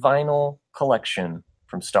Ultimate Vinyl Collection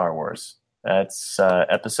from Star Wars. That's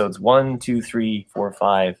episodes 1, 2, 3, 4,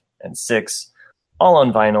 5, and 6, all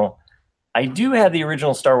on vinyl. I do have the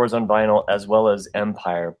original Star Wars on vinyl as well as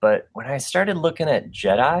Empire, but when I started looking at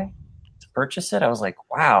Jedi to purchase it, I was like,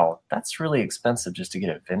 wow, that's really expensive just to get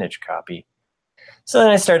a vintage copy. So then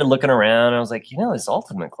I started looking around, and I was like, this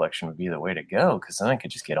Ultimate Collection would be the way to go, because then I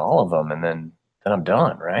could just get all of them, and then I'm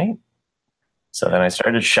done, right? So then I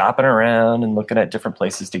started shopping around and looking at different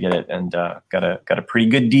places to get it, and got a pretty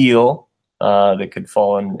good deal that could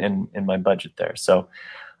fall in my budget there. So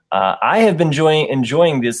I have been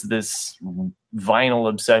enjoying this vinyl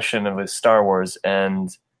obsession with Star Wars and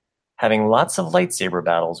having lots of lightsaber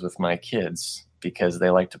battles with my kids because they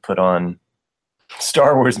like to put on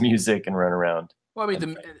Star Wars music and run around. Well, I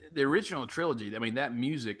mean, the original trilogy, I mean, that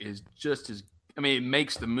music is just as, I mean, it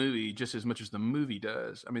makes the movie just as much as the movie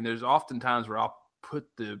does. I mean, there's often times where I'll put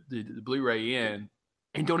the Blu-ray in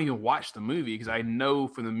and don't even watch the movie because I know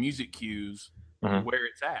from the music cues where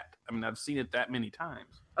it's at. I mean, I've seen it that many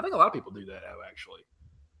times. I think a lot of people do that, actually.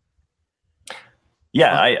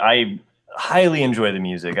 Yeah, I highly enjoy the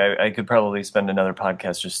music. I could probably spend another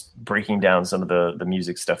podcast just breaking down some of the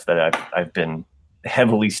music stuff that I've been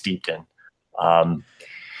heavily steeped in.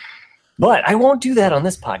 But I won't do that on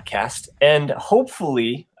this podcast. And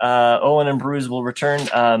hopefully, Owen and Bruce will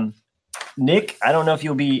return. Nick, I don't know if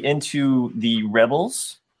you'll be into the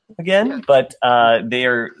Rebels again, but they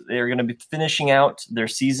are going to be finishing out their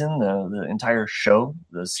season. The entire show,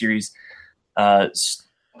 the series,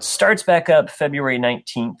 starts back up February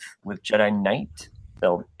 19th with Jedi Knight,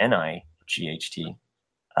 spelled Night,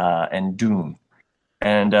 and Doom.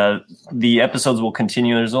 And the episodes will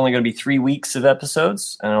continue. There's only going to be 3 weeks of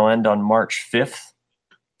episodes, and it'll end on March 5th.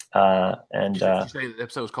 Did you say the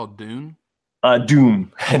episode was called Dune?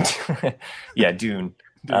 Doom. Yeah, Dune.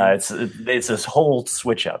 It's a whole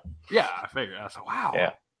switch up. Yeah, I figured. I was like, wow.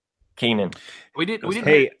 Yeah, Kanan. We didn't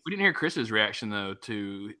hear Chris's reaction though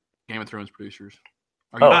to Game of Thrones producers.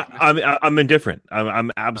 I'm indifferent.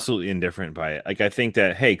 I'm absolutely indifferent by it. Like, I think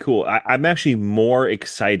that, hey, cool. I'm actually more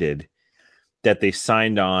excited that they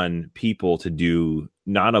signed on people to do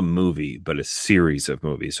not a movie, but a series of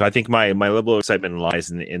movies. So I think my level of excitement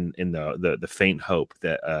lies in the faint hope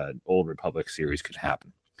that Old Republic series could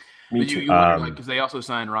happen. Me too. You wonder, because they also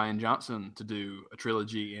signed Rian Johnson to do a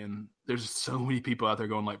trilogy, and there's so many people out there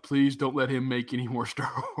going like, please don't let him make any more Star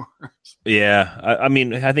Wars. Yeah, I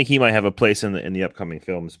mean, I think he might have a place in the upcoming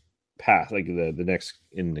films path, like the next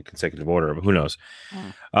in the consecutive order, but who knows?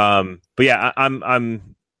 But yeah,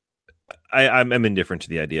 I'm indifferent to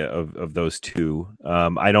the idea of those two.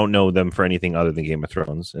 I don't know them for anything other than Game of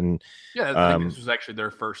Thrones, and I think this was actually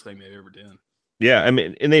their first thing they've ever done. Yeah, I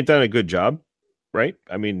mean, and they've done a good job, right?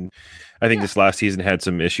 I mean, I think this last season had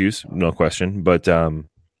some issues, no question, but I'm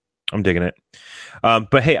digging it.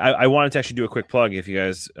 But hey, I wanted to actually do a quick plug if you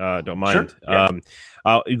guys don't mind. Sure.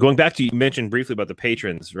 Yeah. Going back to, you mentioned briefly about the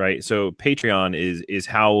patrons, right? So Patreon is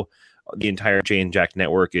how the entire Jay and Jack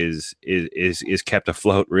network is kept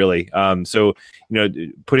afloat, really. So,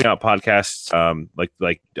 putting out podcasts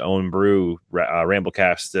like Owen Brew,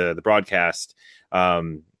 Ramblecast, the broadcast,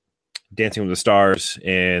 Dancing with the Stars,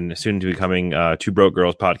 and soon to be coming Two Broke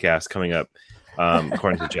Girls podcast coming up,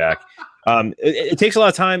 according to Jack. It takes a lot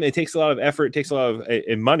of time. It takes a lot of effort. It takes a lot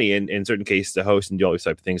of money in certain cases to host and do all these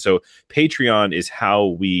type of things. So Patreon is how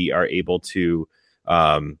we are able to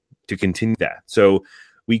continue that. So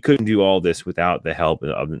we couldn't do all this without the help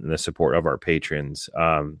and the support of our patrons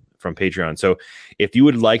from Patreon. So if you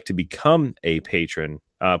would like to become a patron,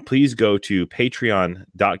 please go to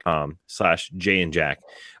patreon.com/JayandJack,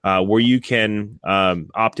 where you can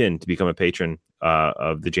opt in to become a patron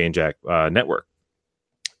of the Jay and Jack network.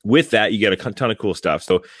 With that, you get a ton of cool stuff.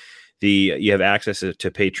 So you have access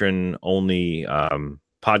to patron only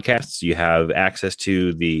podcasts. You have access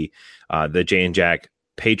to the Jay and Jack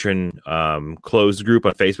patron closed group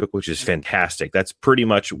on Facebook, which is fantastic. That's pretty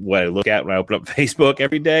much what I look at when I open up Facebook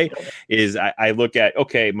every day. Is I look at,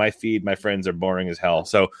 okay, my feed, my friends are boring as hell,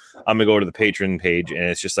 so I'm gonna go to the patron page, and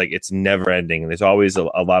it's just like, it's never ending. There's always a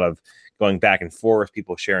lot of going back and forth,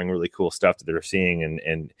 people sharing really cool stuff that they're seeing,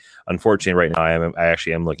 and unfortunately right now I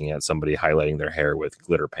actually am looking at somebody highlighting their hair with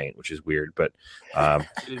glitter paint, which is weird, but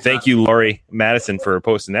thank you, Lori Madison, for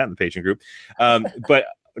posting that in the patron group. But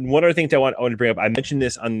one other thing that I want to bring up, I mentioned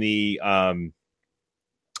this on the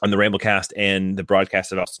Ramblecast and the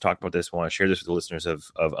broadcast. I've also talked about this. I want to share this with the listeners of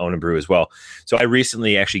Owen and Brew as well. So I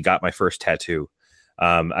recently actually got my first tattoo.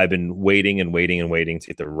 I've been waiting to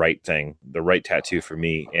get the right thing, the right tattoo for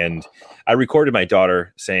me. And I recorded my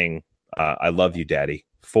daughter saying, I love you, Daddy,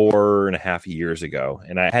 4.5 years ago.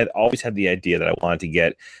 And I had always had the idea that I wanted to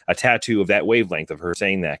get a tattoo of that wavelength of her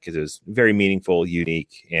saying that, because it was very meaningful,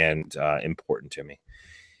 unique, and important to me.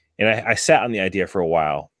 And I sat on the idea for a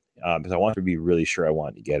while because I wanted to be really sure I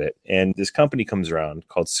wanted to get it. And this company comes around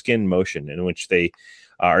called Skin Motion, in which they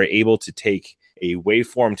are able to take a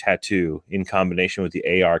waveform tattoo in combination with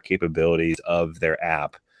the AR capabilities of their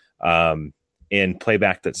app and play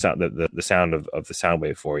back that sound, the sound of the sound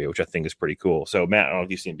wave for you, which I think is pretty cool. So, Matt, I don't know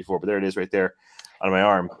if you've seen it before, but there it is right there on my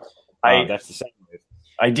arm. That's the sound wave.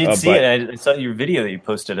 I did see but, it. I saw your video that you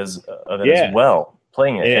posted of it Yeah. as well,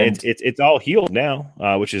 playing it. And it's all healed now,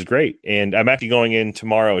 which is great. And I'm actually going in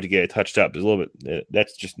tomorrow to get it touched up. It's a little bit.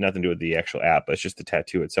 That's just nothing to do with the actual app, but it's just the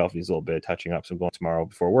tattoo itself needs a little bit of touching up. So I'm going tomorrow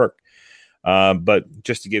before work. But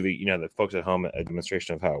just to give you, the folks at home a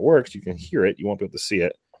demonstration of how it works, you can hear it. You won't be able to see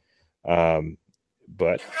it.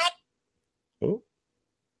 But oh.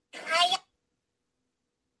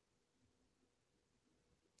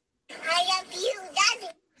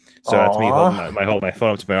 So that's me holding my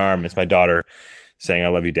phone up to my arm. It's my daughter saying, "I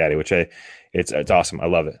love you, Daddy," which it's awesome. I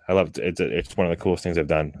love it. I love it. It's one of the coolest things I've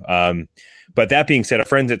done. But that being said, our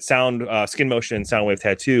friends at Skin Motion and Soundwave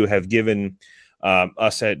Tattoo have given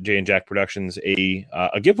us at Jay and Jack Productions a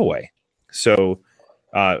giveaway. So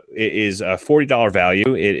it is a $40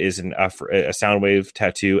 value. It is a Soundwave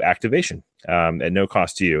tattoo activation at no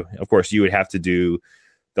cost to you. Of course, you would have to do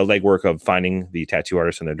the legwork of finding the tattoo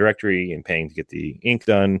artist in their directory and paying to get the ink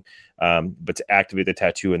done. But to activate the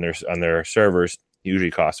tattoo on their servers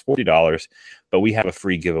usually costs $40. But we have a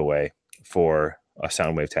free giveaway for a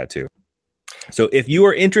Soundwave tattoo. So if you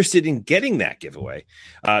are interested in getting that giveaway,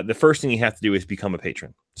 the first thing you have to do is become a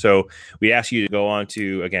patron. So we ask you to go on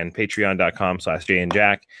to, again,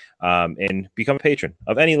 patreon.com/jayandjack and become a patron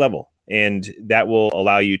of any level. And that will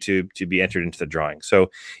allow you to be entered into the drawing. So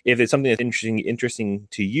if it's something that's interesting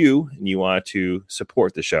to you and you want to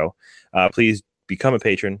support the show, please become a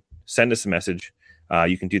patron. Send us a message.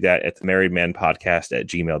 You can do that at the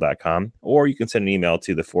marriedmanpodcast@gmail.com, or you can send an email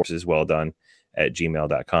to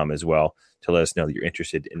theforceswelldone@gmail.com as well to let us know that you're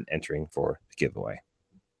interested in entering for the giveaway.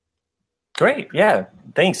 Great. Yeah.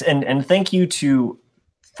 Thanks. And thank you to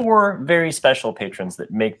 4 very special patrons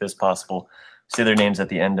that make this possible. Say their names at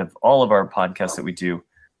the end of all of our podcasts that we do.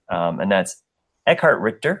 And that's Eckhart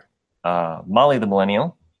Richter, Molly the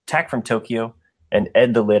Millennial, Tack from Tokyo, and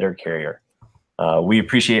Ed the Litter Carrier. We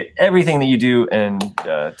appreciate everything that you do and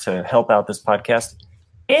to help out this podcast.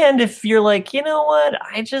 And if you're like, you know what,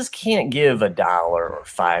 I just can't give $1 or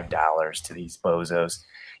 $5 to these bozos,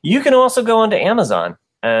 you can also go onto Amazon.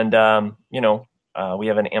 And, we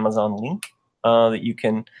have an Amazon link that you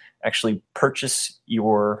can actually purchase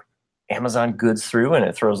your Amazon goods through, and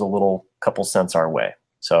it throws a little couple cents our way.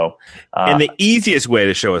 So, and the easiest way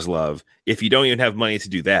to show us love, if you don't even have money to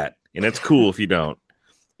do that, and that's cool if you don't,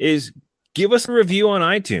 is give us a review on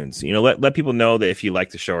iTunes. Let people know that if you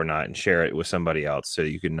like the show or not, and share it with somebody else so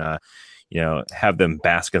you can, have them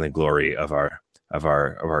bask in the glory of our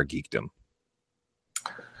geekdom.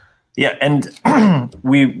 Yeah, and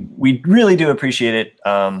we really do appreciate it.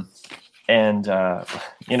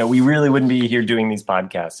 We really wouldn't be here doing these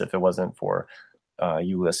podcasts if it wasn't for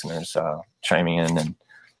you listeners chiming in and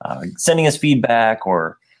sending us feedback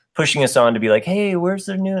or pushing us on to be like, hey, where's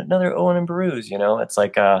another Owen and Beru's? It's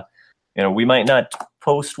like, we might not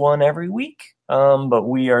post one every week, but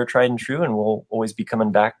we are tried and true, and we'll always be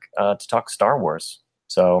coming back to talk Star Wars.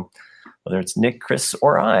 So whether it's Nick, Chris,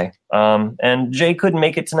 or I. And Jay couldn't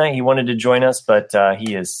make it tonight. He wanted to join us, but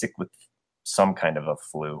he is sick with some kind of a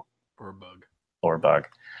flu. Or bug.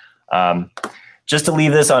 Just to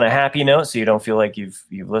leave this on a happy note, so you don't feel like you've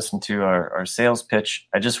listened to our sales pitch,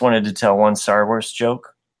 I just wanted to tell one Star Wars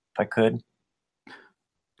joke, if I could.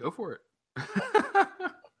 Go for it.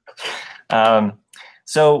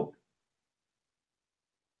 So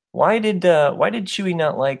why did Chewie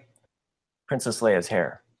not like Princess Leia's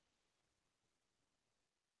hair?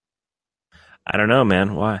 I don't know,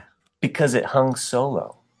 man. Why? Because it hung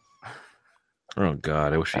solo. Oh,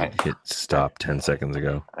 God. I wish you'd hit stop 10 seconds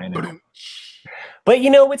ago. I know. But,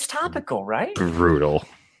 it's topical, right? Brutal.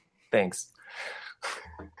 Thanks.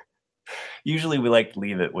 Usually we like to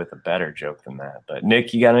leave it with a better joke than that. But,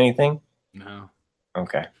 Nick, you got anything? No.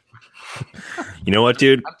 Okay. You know what,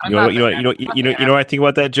 dude? You know what I think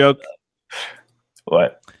about that joke?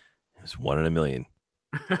 What? It's 1 in a million.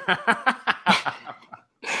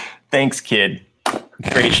 Thanks, kid.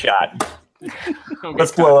 Great shot.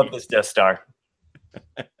 Let's blow up this Death Star.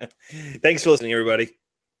 Thanks for listening, everybody.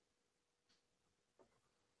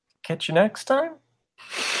 Catch you next time.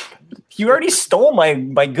 You already stole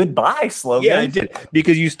my goodbye slogan. Yeah, I did.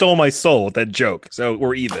 Because you stole my soul with that joke. So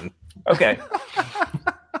we're even. Okay.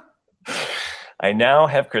 I now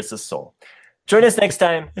have Chris's soul. Join us next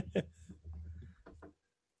time.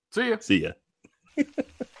 See ya. See ya.